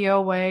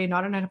audio way,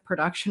 not in a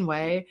production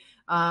way.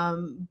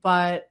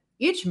 But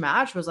each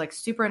match was like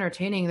super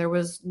entertaining. There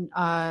was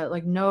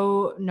like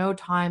no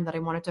time that I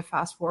wanted to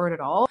fast forward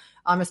at all.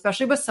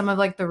 Especially with some of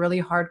like the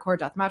really hardcore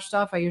deathmatch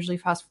stuff. I usually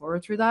fast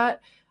forward through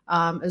that.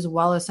 As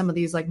well as some of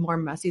these like more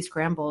messy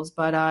scrambles,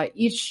 but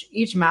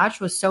each match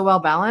was so well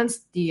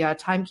balanced. The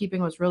timekeeping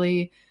was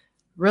really,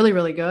 really,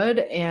 really good,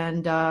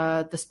 and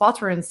the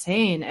spots were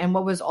insane. And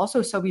what was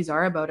also so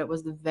bizarre about it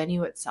was the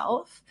venue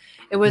itself.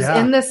 It was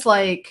in this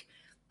like,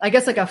 I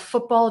guess like a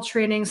football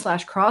training /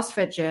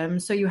 CrossFit gym.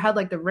 So you had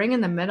like the ring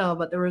in the middle,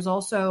 but there was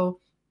also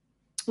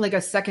like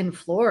a second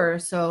floor.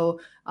 So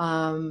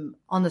on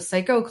the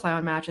Psycho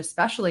Clown match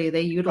especially,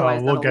 they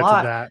utilized that a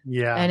lot. To that.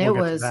 Yeah, and it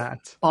was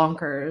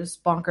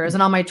bonkers.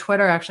 And on my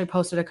Twitter, I actually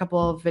posted a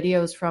couple of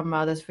videos from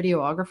this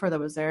videographer that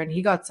was there, and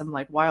he got some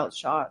like wild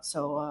shots.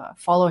 So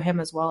follow him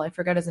as well. I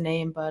forget his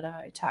name, but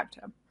I tagged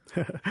him.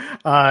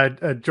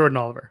 Jordan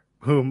Oliver,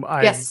 whom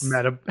I've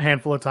met a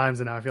handful of times,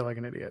 and now I feel like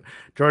an idiot.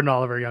 Jordan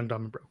Oliver, Young,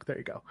 Dumb, and Broke. There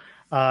you go.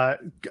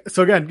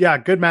 So again,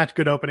 good match,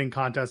 good opening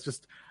contest.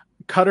 Just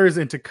cutters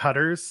into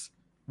cutters.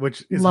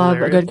 Which is love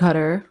hilarious. A good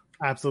cutter.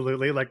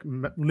 Absolutely. Like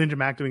Ninja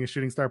Mac doing a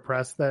shooting star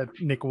press that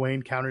Nick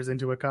Wayne counters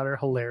into a cutter.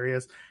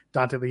 Hilarious.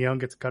 Dante Leon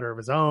gets a cutter of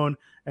his own.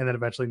 And then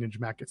eventually Ninja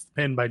Mac gets the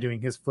pin by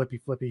doing his flippy,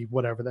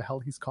 whatever the hell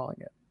he's calling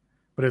it.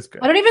 But it's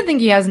good. I don't even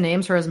think he has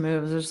names for his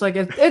moves. It's like,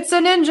 it's a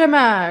Ninja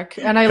Mac.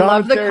 And I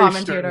love the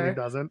commentator. He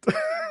doesn't.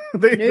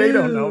 they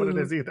don't know what it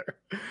is either.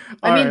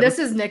 I mean, this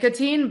is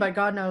nicotine, but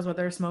God knows what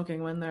they're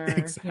smoking when they're,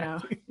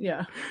 exactly.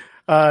 Yeah.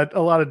 A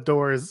lot of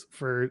doors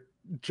for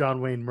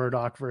John Wayne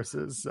Murdoch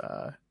versus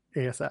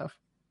ASF.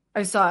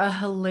 I saw a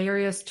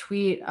hilarious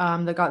tweet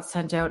that got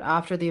sent out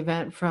after the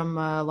event from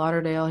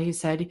Lauderdale. He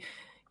said,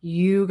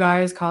 "You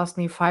guys cost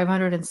me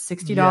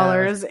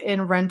 $560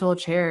 in rental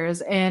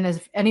chairs, and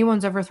if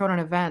anyone's ever thrown an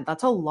event,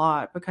 that's a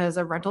lot because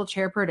a rental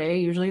chair per day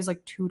usually is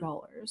like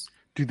 $2."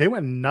 Dude, they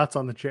went nuts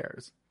on the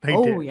chairs. They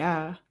Oh did.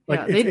 yeah. Like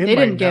Yeah. it's They in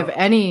my didn't give notes.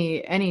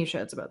 any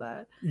shits about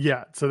that.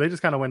 Yeah, so they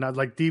just kind of went out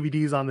like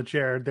DVDs on the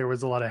chair. There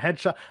was a lot of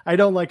headshot. I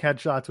don't like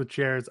headshots with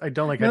chairs. I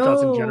don't like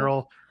headshots in No.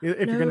 general.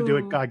 If you're gonna do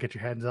it, No. God, get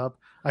your hands up.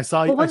 Well,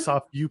 I one saw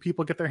a few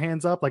people get their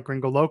hands up, like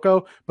Gringo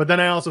Loco, but then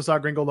I also saw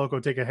Gringo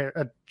Loco take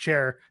a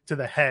chair to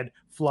the head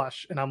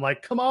flush, and I'm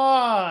like, come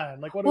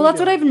on, like what are Well, we that's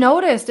what doing? I've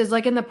noticed is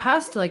like in the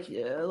past, like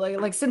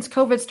since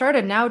COVID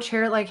started, now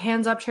like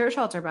hands up chair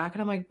shots are back,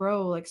 and I'm like,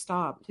 bro, like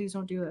stop, please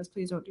don't do this,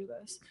 please don't do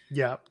this.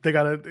 Yeah, they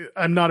gotta.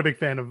 I'm not a big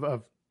fan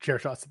of chair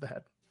shots to the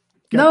head.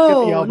 Get the No, elbow,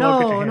 get your no,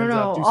 no, hands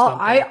up, no. do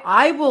something.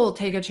 I will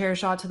take a chair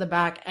shot to the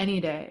back any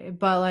day,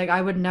 but like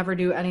I would never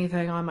do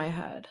anything on my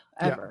head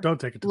Yeah, ever. don't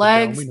take it to the dome.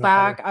 We Legs, know better.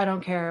 back, I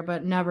don't care,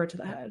 but never to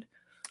the head.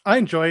 I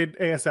enjoyed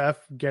ASF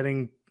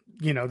getting,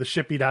 the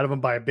shit beat out of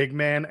him by a big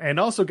man, and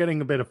also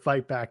getting a bit of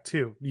fight back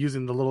too,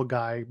 using the little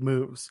guy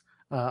moves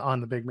on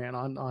the big man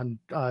on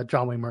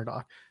John Wayne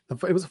Murdoch.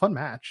 It was a fun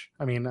match.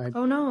 I mean,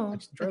 Oh no,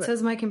 just enjoyed it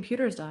says my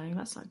computer's dying.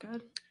 That's not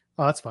good.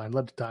 Oh, that's fine.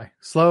 Let it die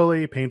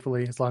slowly,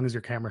 painfully, as long as your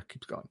camera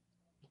keeps going.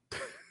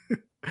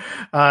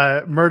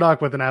 Murdoch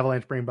with an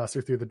avalanche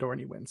brainbuster through the door, and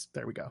he wins.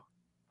 There we go.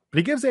 But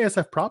he gives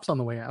ASF props on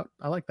the way out.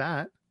 I like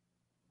that.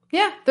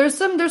 Yeah, there's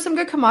some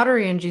good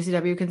camaraderie in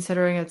GCW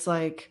considering it's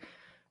like,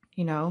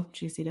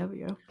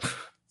 GCW.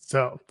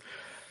 So,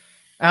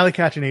 Alley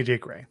Catch and AJ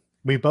Gray.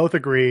 We both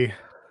agree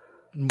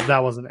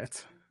that wasn't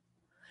it.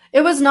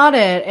 It was not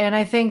it. And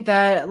I think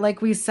that,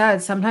 like we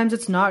said, sometimes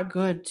it's not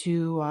good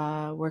to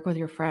work with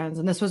your friends.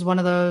 And this was one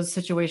of those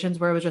situations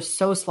where it was just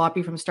so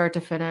sloppy from start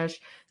to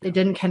finish. They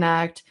didn't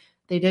connect.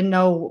 They didn't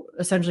know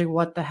essentially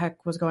what the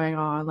heck was going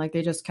on. Like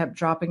they just kept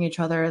dropping each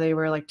other. They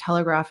were like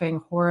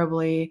telegraphing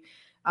horribly.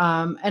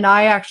 And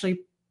I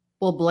actually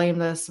will blame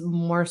this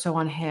more so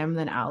on him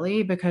than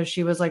Allie because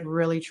she was like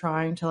really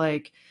trying to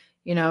like,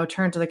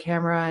 turn to the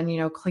camera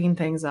and, clean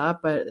things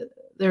up. But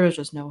there was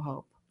just no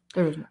hope.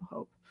 There was no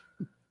hope.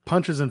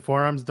 Punches and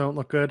forearms don't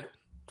look good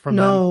from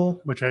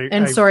them. Which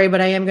sorry, but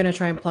I am going to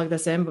try and plug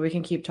this in, but we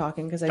can keep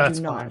talking because I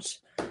do not.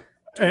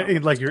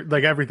 Like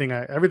everything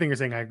you're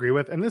saying, I agree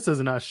with. And this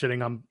isn't us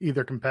shitting on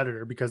either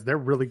competitor because they're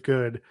really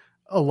good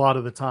a lot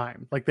of the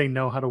time. Like they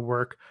know how to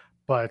work,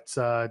 but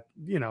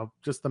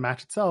just the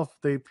match itself,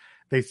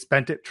 they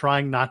spent it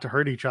trying not to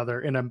hurt each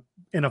other in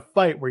a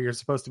fight where you're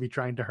supposed to be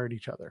trying to hurt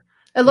each other.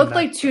 It looked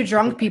like two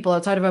drunk people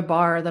outside of a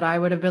bar that I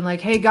would have been like,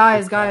 hey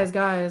guys,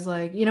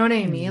 like, you know what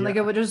I mean? Yeah. Like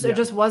it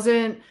just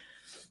wasn't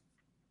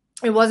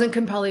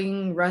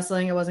compelling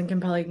wrestling. It wasn't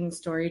compelling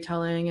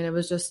storytelling. And it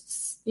was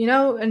just,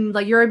 and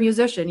like you're a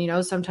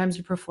musician, sometimes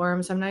you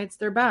perform, some nights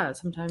they're bad.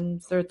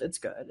 Sometimes it's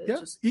good.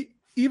 It's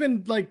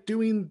even like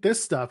doing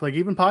this stuff, like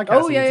even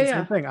podcasting, it's the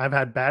same thing. I've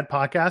had bad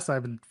podcasts.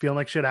 I've been feeling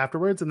like shit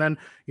afterwards. And then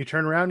you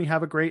turn around and you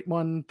have a great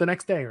one the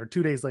next day or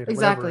 2 days later.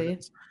 Exactly.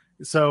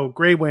 So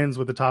Gray wins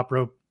with the top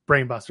rope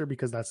brainbuster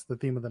because that's the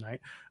theme of the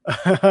night.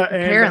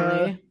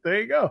 Apparently. There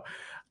you go.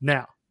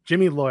 Now,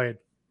 Jimmy Lloyd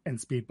and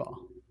Speedball.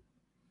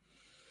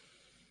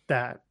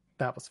 That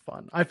was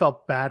fun. I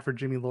felt bad for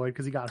Jimmy Lloyd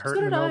because he got hurt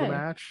in the middle of the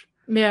match.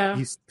 Yeah.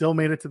 He still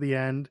made it to the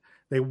end.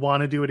 They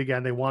want to do it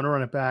again. They want to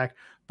run it back.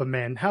 But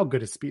man, how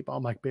good is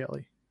Speedball Mike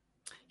Bailey?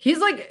 He's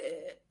like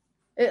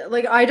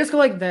I just go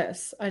like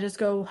this. I just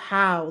go,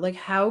 how? Like,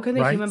 how can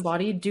the human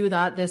body do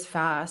that this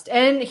fast?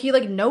 And he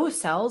like no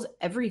sells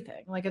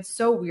everything. Like, it's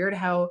so weird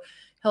how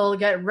he'll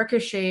get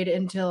ricocheted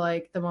into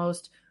like the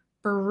most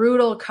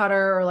brutal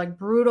cutter or like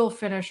brutal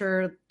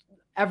finisher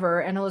ever.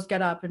 And he'll just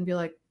get up and be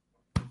like,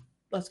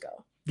 let's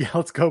go. Yeah,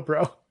 let's go,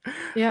 bro.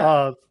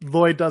 Yeah.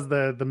 Lloyd does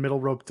the middle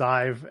rope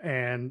dive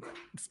and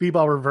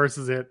Speedball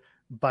reverses it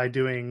by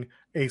doing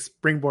a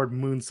springboard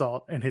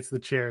moonsault and hits the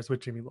chairs with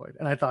Jimmy Lloyd.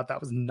 And I thought that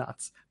was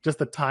nuts. Just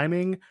the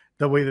timing,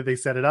 the way that they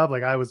set it up.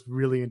 Like I was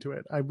really into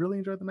it. I really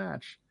enjoyed the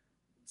match.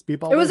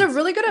 Speedball. It was a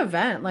really good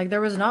event. Like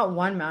there was not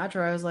one match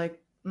where I was like,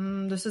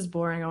 this is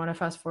boring. I want to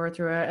fast forward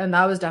through it. And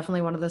that was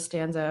definitely one of the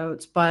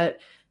standouts. But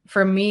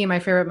for me, my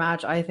favorite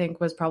match, I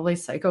think, was probably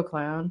Psycho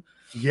Clown.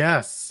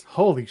 Yes.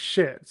 Holy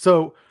shit.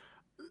 So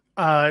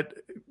that's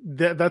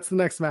the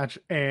next match.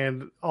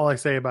 And all I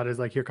say about it is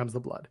like, here comes the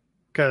blood.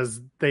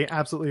 Because they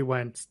absolutely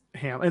went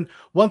ham. And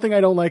one thing I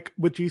don't like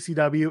with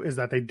GCW is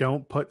that they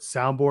don't put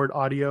soundboard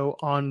audio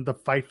on the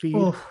fight feed.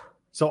 Oof.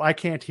 So I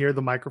can't hear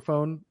the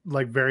microphone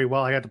like very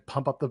well. I had to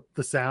pump up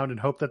the sound and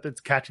hope that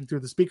it's catching through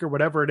the speaker,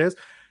 whatever it is.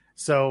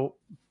 So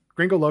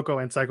Gringo Loco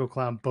and Psycho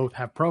Clown both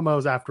have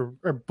promos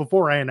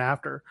before and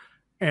after.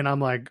 And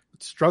I'm like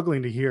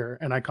struggling to hear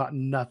and I caught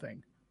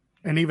nothing.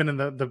 And even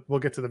in we'll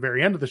get to the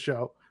very end of the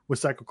show with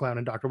Psycho Clown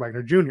and Dr.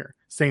 Wagner Jr.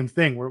 Same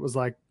thing where it was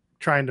like,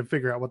 trying to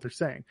figure out what they're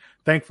saying.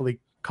 Thankfully,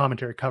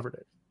 commentary covered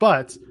it.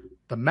 But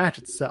the match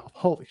itself,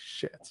 holy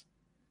shit.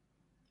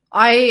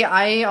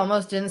 I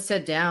almost didn't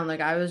sit down. Like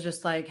I was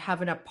just like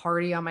having a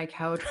party on my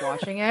couch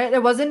watching it.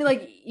 It wasn't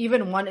like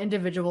even one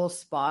individual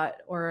spot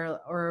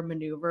or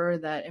maneuver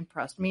that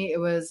impressed me. It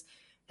was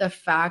the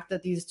fact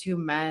that these two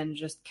men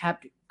just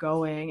kept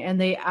going and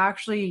they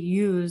actually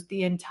used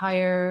the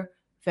entire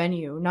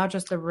venue, not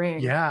just the ring.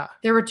 Yeah.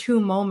 There were 2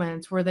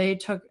 moments where they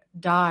took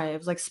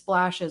dives, like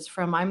splashes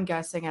from, I'm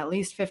guessing, at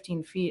least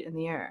 15 feet in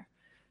the air.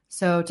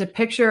 So to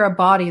picture a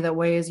body that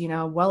weighs,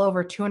 well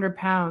over 200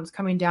 pounds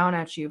coming down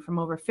at you from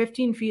over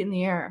 15 feet in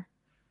the air,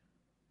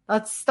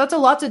 that's a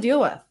lot to deal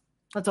with.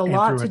 That's a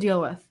lot to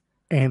deal with.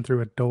 And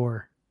through a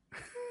door.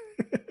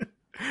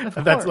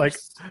 Of That's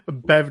course. like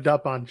bevved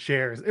up on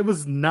chairs. It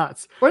was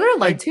nuts. Were there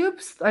light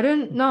tubes? I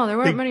didn't know. There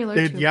weren't many light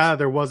tubes. Yeah,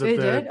 there was towards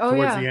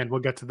the end.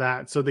 We'll get to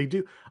that. So they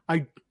do.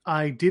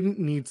 I didn't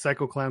need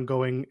Psycho Clown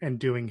going and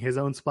doing his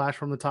own splash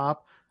from the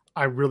top.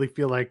 I really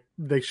feel like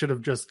they should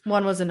have just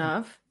one was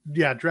enough.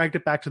 Yeah, dragged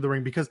it back to the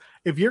ring, because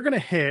if you're gonna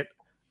hit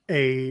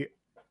it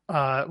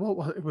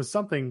was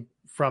something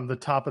from the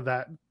top of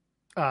that,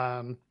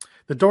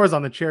 the doors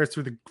on the chairs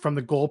from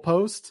the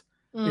goalpost.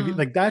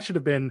 Like that should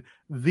have been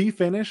the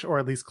finish, or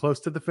at least close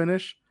to the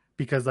finish,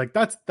 because like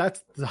that's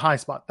the high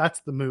spot,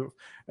 that's the move.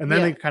 And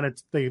then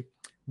they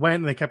went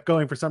and they kept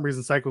going. For some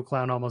reason, Psycho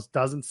Clown almost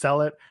doesn't sell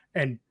it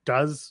and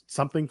does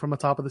something from the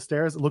top of the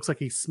stairs. It looks like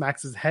he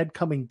smacks his head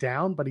coming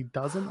down, but he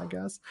doesn't, I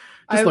guess.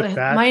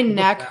 My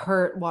neck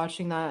hurt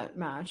watching that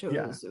match. It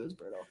was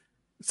brutal.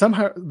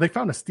 Somehow they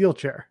found a steel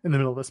chair in the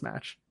middle of this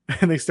match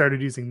and they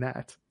started using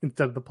that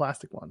instead of the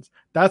plastic ones.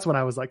 That's when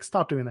I was like,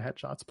 stop doing the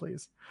headshots,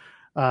 please.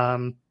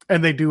 And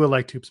they do a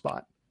light tube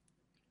spot.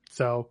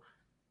 So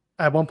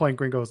at one point,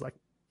 Gringo was like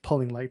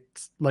pulling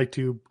light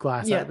tube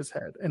glass out of his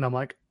head. And I'm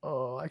like,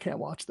 oh, I can't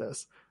watch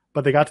this.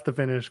 But they got to the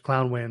finish.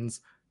 Clown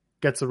wins,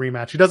 gets the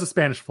rematch. He does a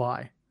Spanish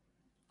fly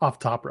off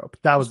top rope.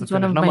 That was the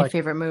finish. One of my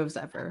favorite moves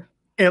ever.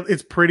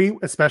 It's pretty,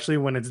 especially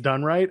when it's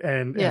done right.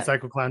 And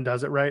Psycho Clown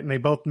does it right. And they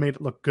both made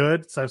it look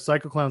good. So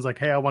Psycho Clown's like,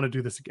 hey, I want to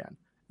do this again.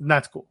 And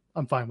that's cool.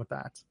 I'm fine with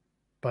that.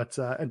 But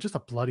and just a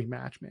bloody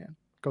match, man.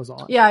 Goes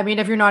on. Yeah, I mean,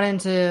 if you're not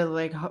into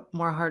like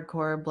more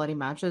hardcore bloody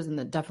matches, then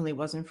that definitely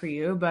wasn't for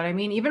you. But I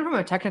mean, even from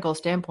a technical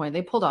standpoint,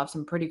 they pulled off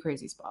some pretty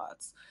crazy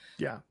spots.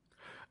 Yeah,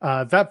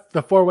 that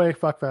the 4-way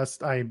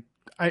fuckfest.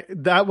 I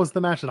that was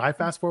the match that I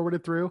fast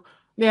forwarded through.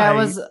 Yeah, it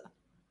was.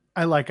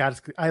 I like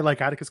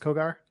Atticus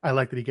Kogar. I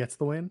like that he gets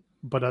the win,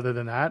 but other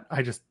than that,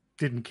 I just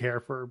didn't care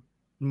for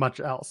much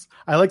else.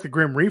 I like the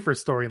Grim Reaper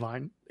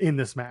storyline in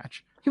this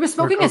match. He was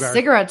smoking a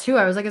cigarette too.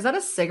 I was like, is that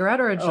a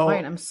cigarette or a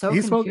joint? I'm so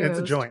confused. It's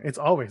a joint. It's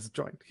always a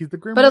joint. He's the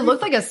Grim But Reaper. It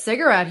looked like a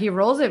cigarette. He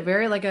rolls it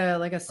very like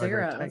a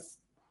cigarette.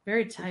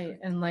 Very tight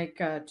and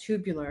like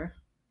tubular.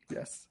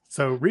 Yes.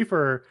 So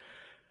Reaper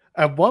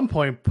at one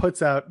point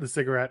puts out the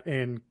cigarette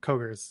in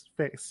Kogar's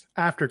face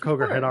after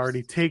Kogar had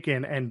already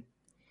taken and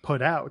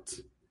put out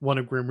one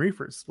of Grim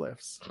Reaper's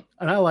spliffs.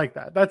 And I like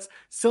that. That's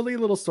silly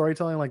little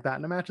storytelling like that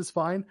in a match is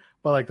fine.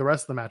 But like the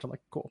rest of the match, I'm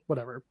like, cool,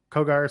 whatever.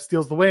 Kogar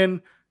steals the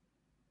win.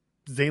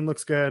 Zayn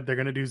looks good. They're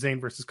going to do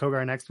Zayn versus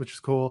Kogar next, which is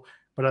cool.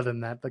 But other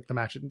than that, like the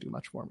match didn't do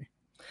much for me.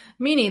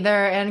 Me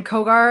neither. And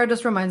Kogar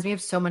just reminds me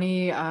of so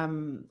many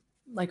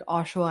like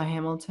Oshawa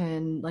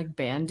Hamilton like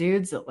band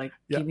dudes that like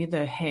give me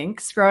the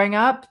hinks growing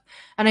up.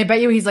 And I bet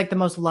you he's like the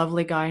most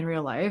lovely guy in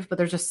real life, but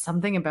there's just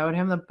something about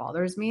him that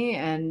bothers me.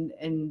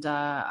 And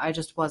I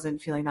just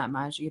wasn't feeling that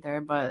match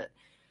either. But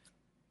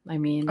I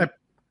mean,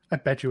 I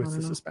bet you it's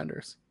the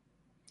suspenders.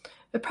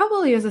 It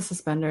probably is the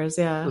suspenders.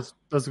 Yeah.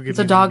 Those it's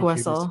a dog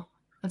whistle.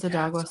 It's a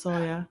dog whistle,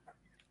 yeah.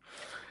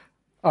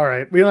 All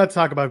right. We don't have to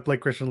talk about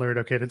Blake Christian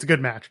Laredo Kid. It's a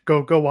good match.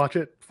 Go watch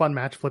it. Fun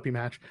match, flippy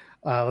match.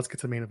 Let's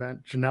get to the main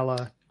event.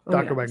 Janela,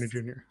 Dr. Wagner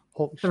Jr.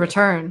 Holy shit.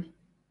 Return.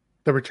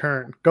 The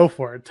return. Go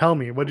for it. Tell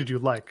me, what did you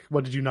like?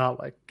 What did you not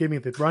like? Give me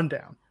the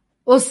rundown.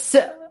 Well,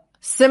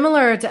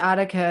 similar to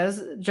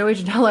Atticus, Joey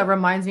Janela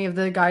reminds me of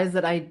the guys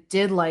that I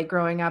did like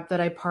growing up,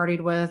 that I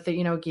partied with,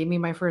 that, gave me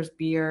my first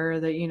beer,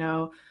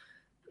 that,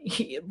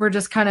 we're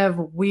just kind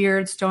of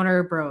weird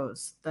stoner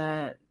bros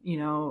that,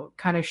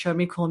 kind of showed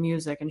me cool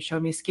music and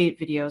showed me skate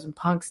videos and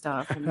punk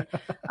stuff. And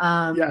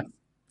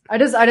I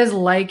just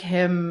like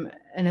him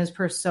and his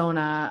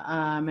persona.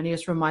 And he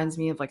just reminds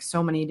me of like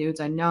so many dudes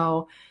I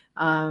know.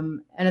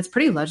 And it's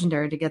pretty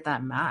legendary to get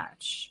that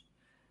match.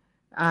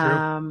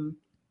 And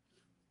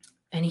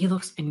he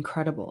looks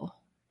incredible.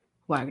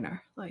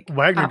 Wagner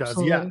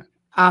does. Yeah.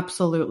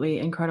 Absolutely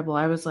incredible.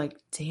 I was like,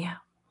 damn,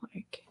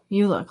 like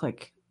you look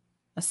like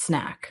a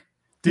snack.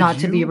 Not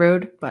to be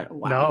rude, but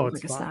wow, no, it's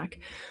like a snack.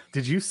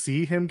 Did you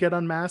see him get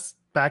unmasked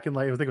back in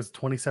I think it was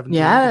 2017?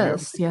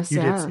 Yes. You did see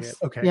it.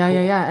 Okay. Yeah,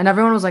 cool. Yeah. And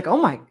everyone was like, "Oh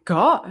my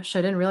gosh,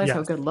 I didn't realize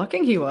how good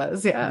looking he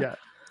was." Yeah.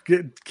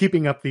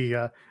 Keeping up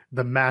the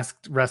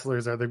masked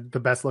wrestlers are the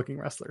best looking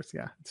wrestlers.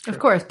 Yeah, it's true. Of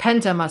course,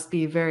 Penta must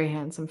be a very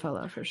handsome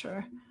fellow for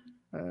sure.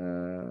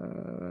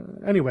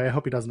 Anyway, I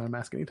hope he doesn't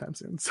unmask anytime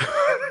soon. So.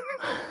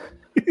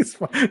 He's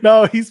fine.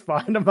 No, he's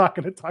fine. I'm not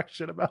going to talk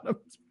shit about him.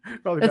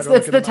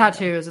 It's the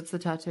tattoos. It's the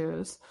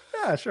tattoos.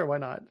 Yeah, sure. Why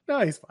not? No,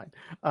 he's fine.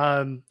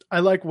 I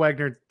like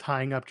Wagner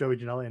tying up Joey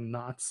Janela in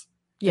knots.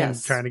 Yes.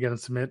 And trying to get him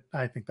to submit.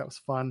 I think that was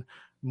fun.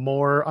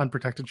 More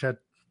unprotected shed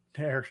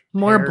hair.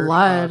 More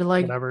blood.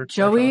 Like whatever.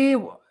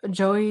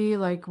 Joey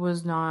like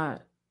was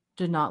not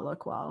did not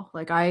look well.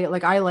 I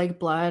like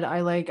blood.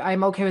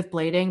 I'm okay with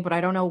blading, but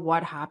I don't know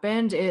what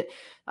happened.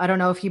 I don't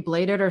know if he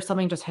bladed or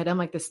something just hit him,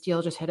 like the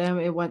steel just hit him.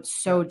 It went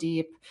so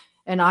deep.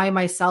 And I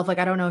myself, like,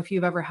 I don't know if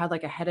you've ever had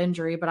like a head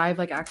injury, but I've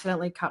like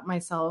accidentally cut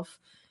myself.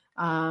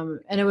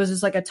 And it was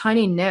just like a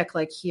tiny nick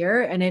like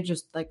here, and it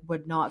just like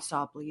would not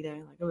stop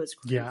bleeding. Like it was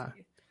crazy. Yeah.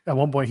 At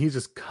one point he's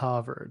just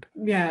covered.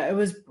 Yeah, it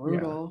was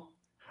brutal.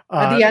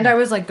 At the end, I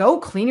was like, go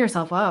clean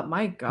yourself up.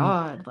 My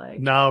God.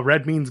 Like, no,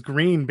 red means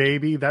green,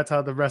 baby. That's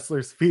how the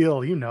wrestlers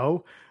feel, you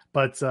know.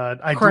 But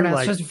I Cornette's do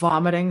like just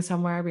vomiting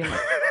somewhere, being like,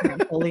 I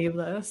can't believe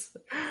this.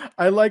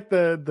 I like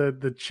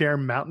the chair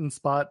mountain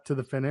spot to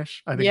the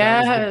finish. I think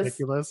that was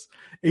ridiculous.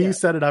 You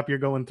set it up, you're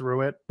going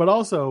through it. But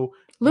also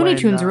Looney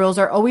Tunes rules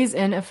are always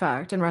in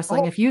effect in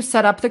wrestling. If you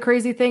set up the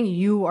crazy thing,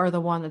 you are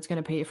the one that's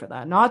going to pay for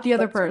that, not the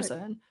other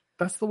person. Right.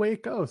 That's the way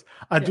it goes.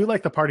 I do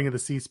like the parting of the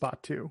C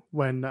spot too,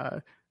 when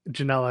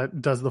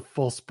Janela does the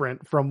full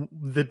sprint from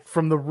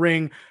the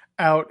ring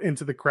out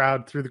into the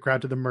crowd, through the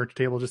crowd to the merch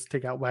table, just to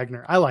take out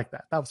Wagner. I like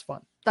that. That was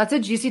fun. That's a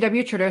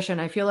GCW tradition.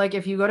 I feel like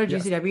if you go to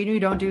GCW and you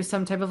don't do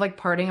some type of like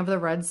parting of the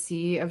Red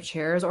Sea of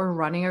chairs or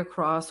running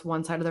across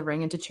one side of the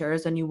ring into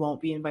chairs, then you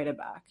won't be invited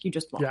back. You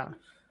just won't. Yeah.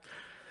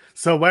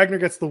 So Wagner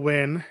gets the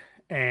win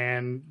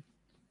and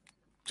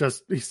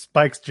he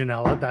spikes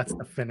Janela. That's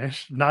the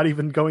finish. Not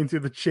even going through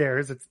the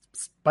chairs. It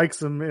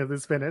spikes him in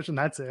his finish, and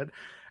that's it.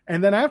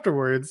 And then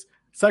afterwards,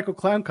 Psycho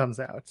Clown comes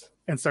out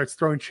and starts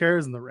throwing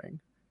chairs in the ring,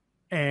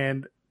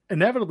 and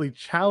inevitably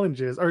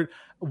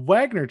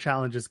Wagner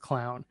challenges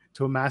Clown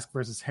to a mask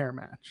versus hair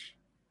match.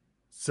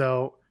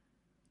 So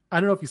I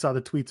don't know if you saw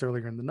the tweets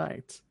earlier in the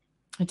night.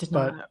 I did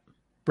not.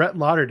 Brett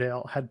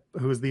Lauderdale,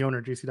 who is the owner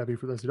of GCW,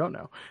 for those who don't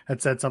know,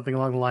 had said something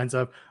along the lines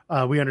of,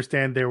 we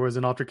understand there was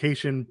an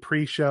altercation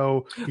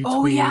pre-show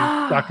between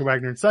Dr.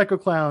 Wagner and Psycho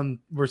Clown.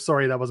 We're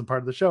sorry that wasn't part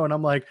of the show. And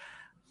I'm like,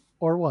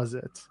 or was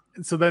it?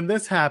 So then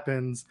this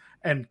happens,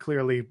 and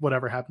clearly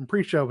whatever happened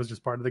pre-show was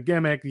just part of the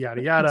gimmick,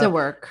 yada, yada. It's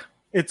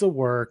a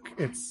work.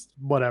 It's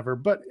whatever.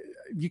 But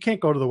you can't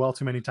go to the well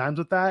too many times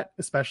with that,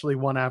 especially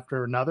one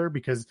after another,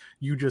 because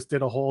you just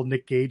did a whole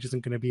Nick Gage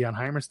isn't going to be on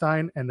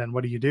Hammerstein. And then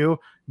what do?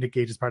 Nick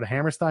Gage is part of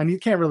Hammerstein. You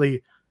can't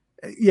really,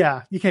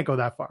 you can't go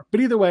that far.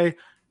 But either way,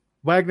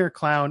 Wagner,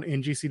 Clown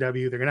in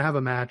GCW, they're going to have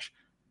a match.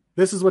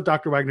 This is what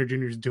Dr. Wagner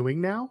Jr. is doing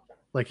now.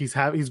 Like he's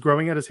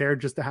growing out his hair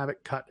just to have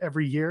it cut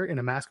every year in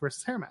a mask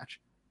versus hair match.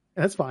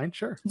 And that's fine.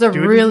 Sure. It's a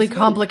really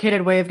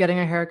complicated way of getting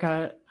a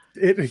haircut.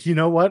 You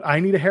know what?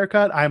 I need a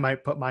haircut. I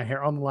might put my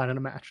hair on the line in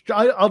a match.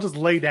 I'll just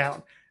lay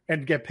down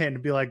and get pinned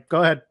and be like,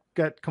 go ahead,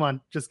 come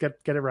on, just get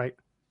it right.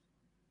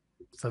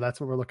 So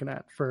that's what we're looking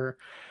at for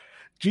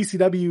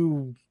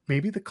GCW.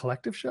 Maybe the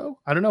collective show.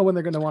 I don't know when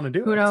they're going to want to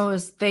do it. Who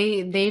knows?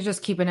 They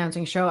just keep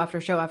announcing show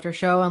after show after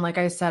show. And like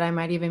I said, I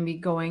might even be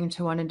going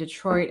to one in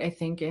Detroit, I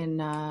think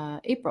in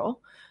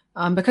April,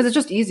 because it's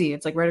just easy.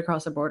 It's like right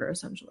across the border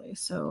essentially.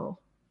 So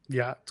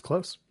yeah, it's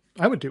close.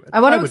 I would do it.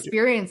 I want to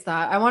experience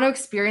that. I want to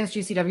experience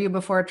GCW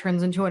before it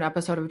turns into an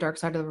episode of Dark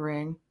Side of the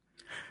Ring.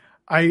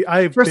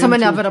 For some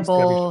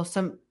inevitable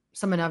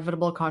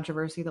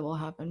controversy that will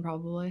happen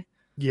probably.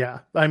 Yeah,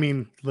 I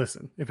mean,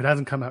 listen, if it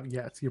hasn't come out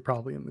yet, you're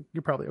probably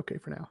okay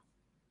for now.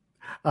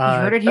 You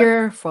heard it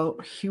here,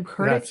 folks. You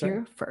heard it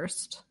here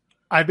first.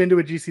 I've been to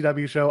a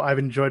GCW show. I've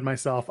enjoyed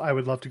myself. I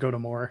would love to go to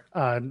more.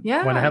 When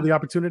I have the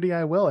opportunity,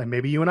 I will. And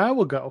maybe you and I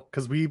will go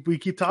because we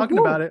keep talking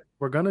about it.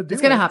 We're going to do it.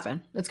 It's going to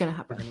happen. It's going to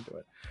happen. We're going to do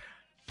it.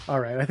 All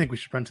right. I think we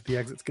should run to the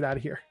exits. Get out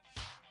of here.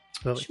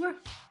 Lily, sure.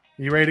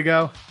 You ready to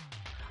go?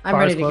 I'm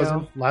ready to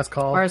go. Last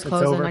call. Bar's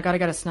closing. I got to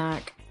get a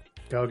snack.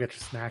 Go get your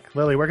snack.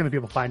 Lily, where can the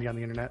people find you on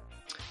the internet?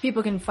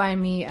 People can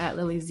find me at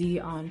Lily Z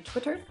on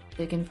Twitter.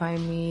 They can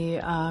find me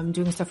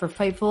doing stuff for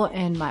Fightful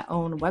and my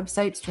own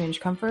website, Strange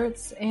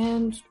Comforts,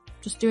 and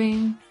just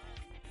doing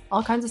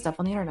all kinds of stuff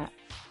on the internet.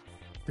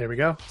 There we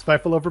go. It's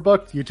Fightful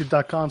Overbooked,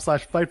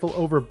 youtube.com/Fightful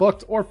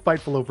Overbooked or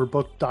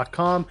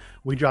FightfulOverbooked.com.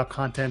 We drop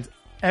content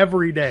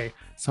every day,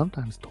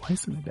 sometimes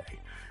twice in a day.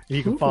 And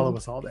you can follow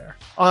us all there.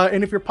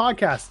 And if you're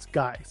podcasts,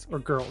 guys or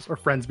girls or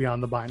friends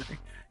beyond the binary,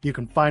 you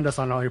can find us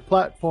on all your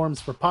platforms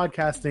for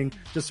podcasting.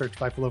 Just search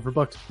Fightful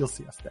Overbooked. You'll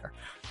see us there.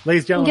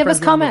 Ladies and gentlemen, give us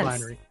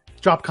comments.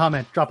 Drop a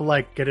comment, drop a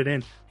like, get it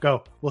in.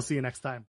 Go. We'll see you next time.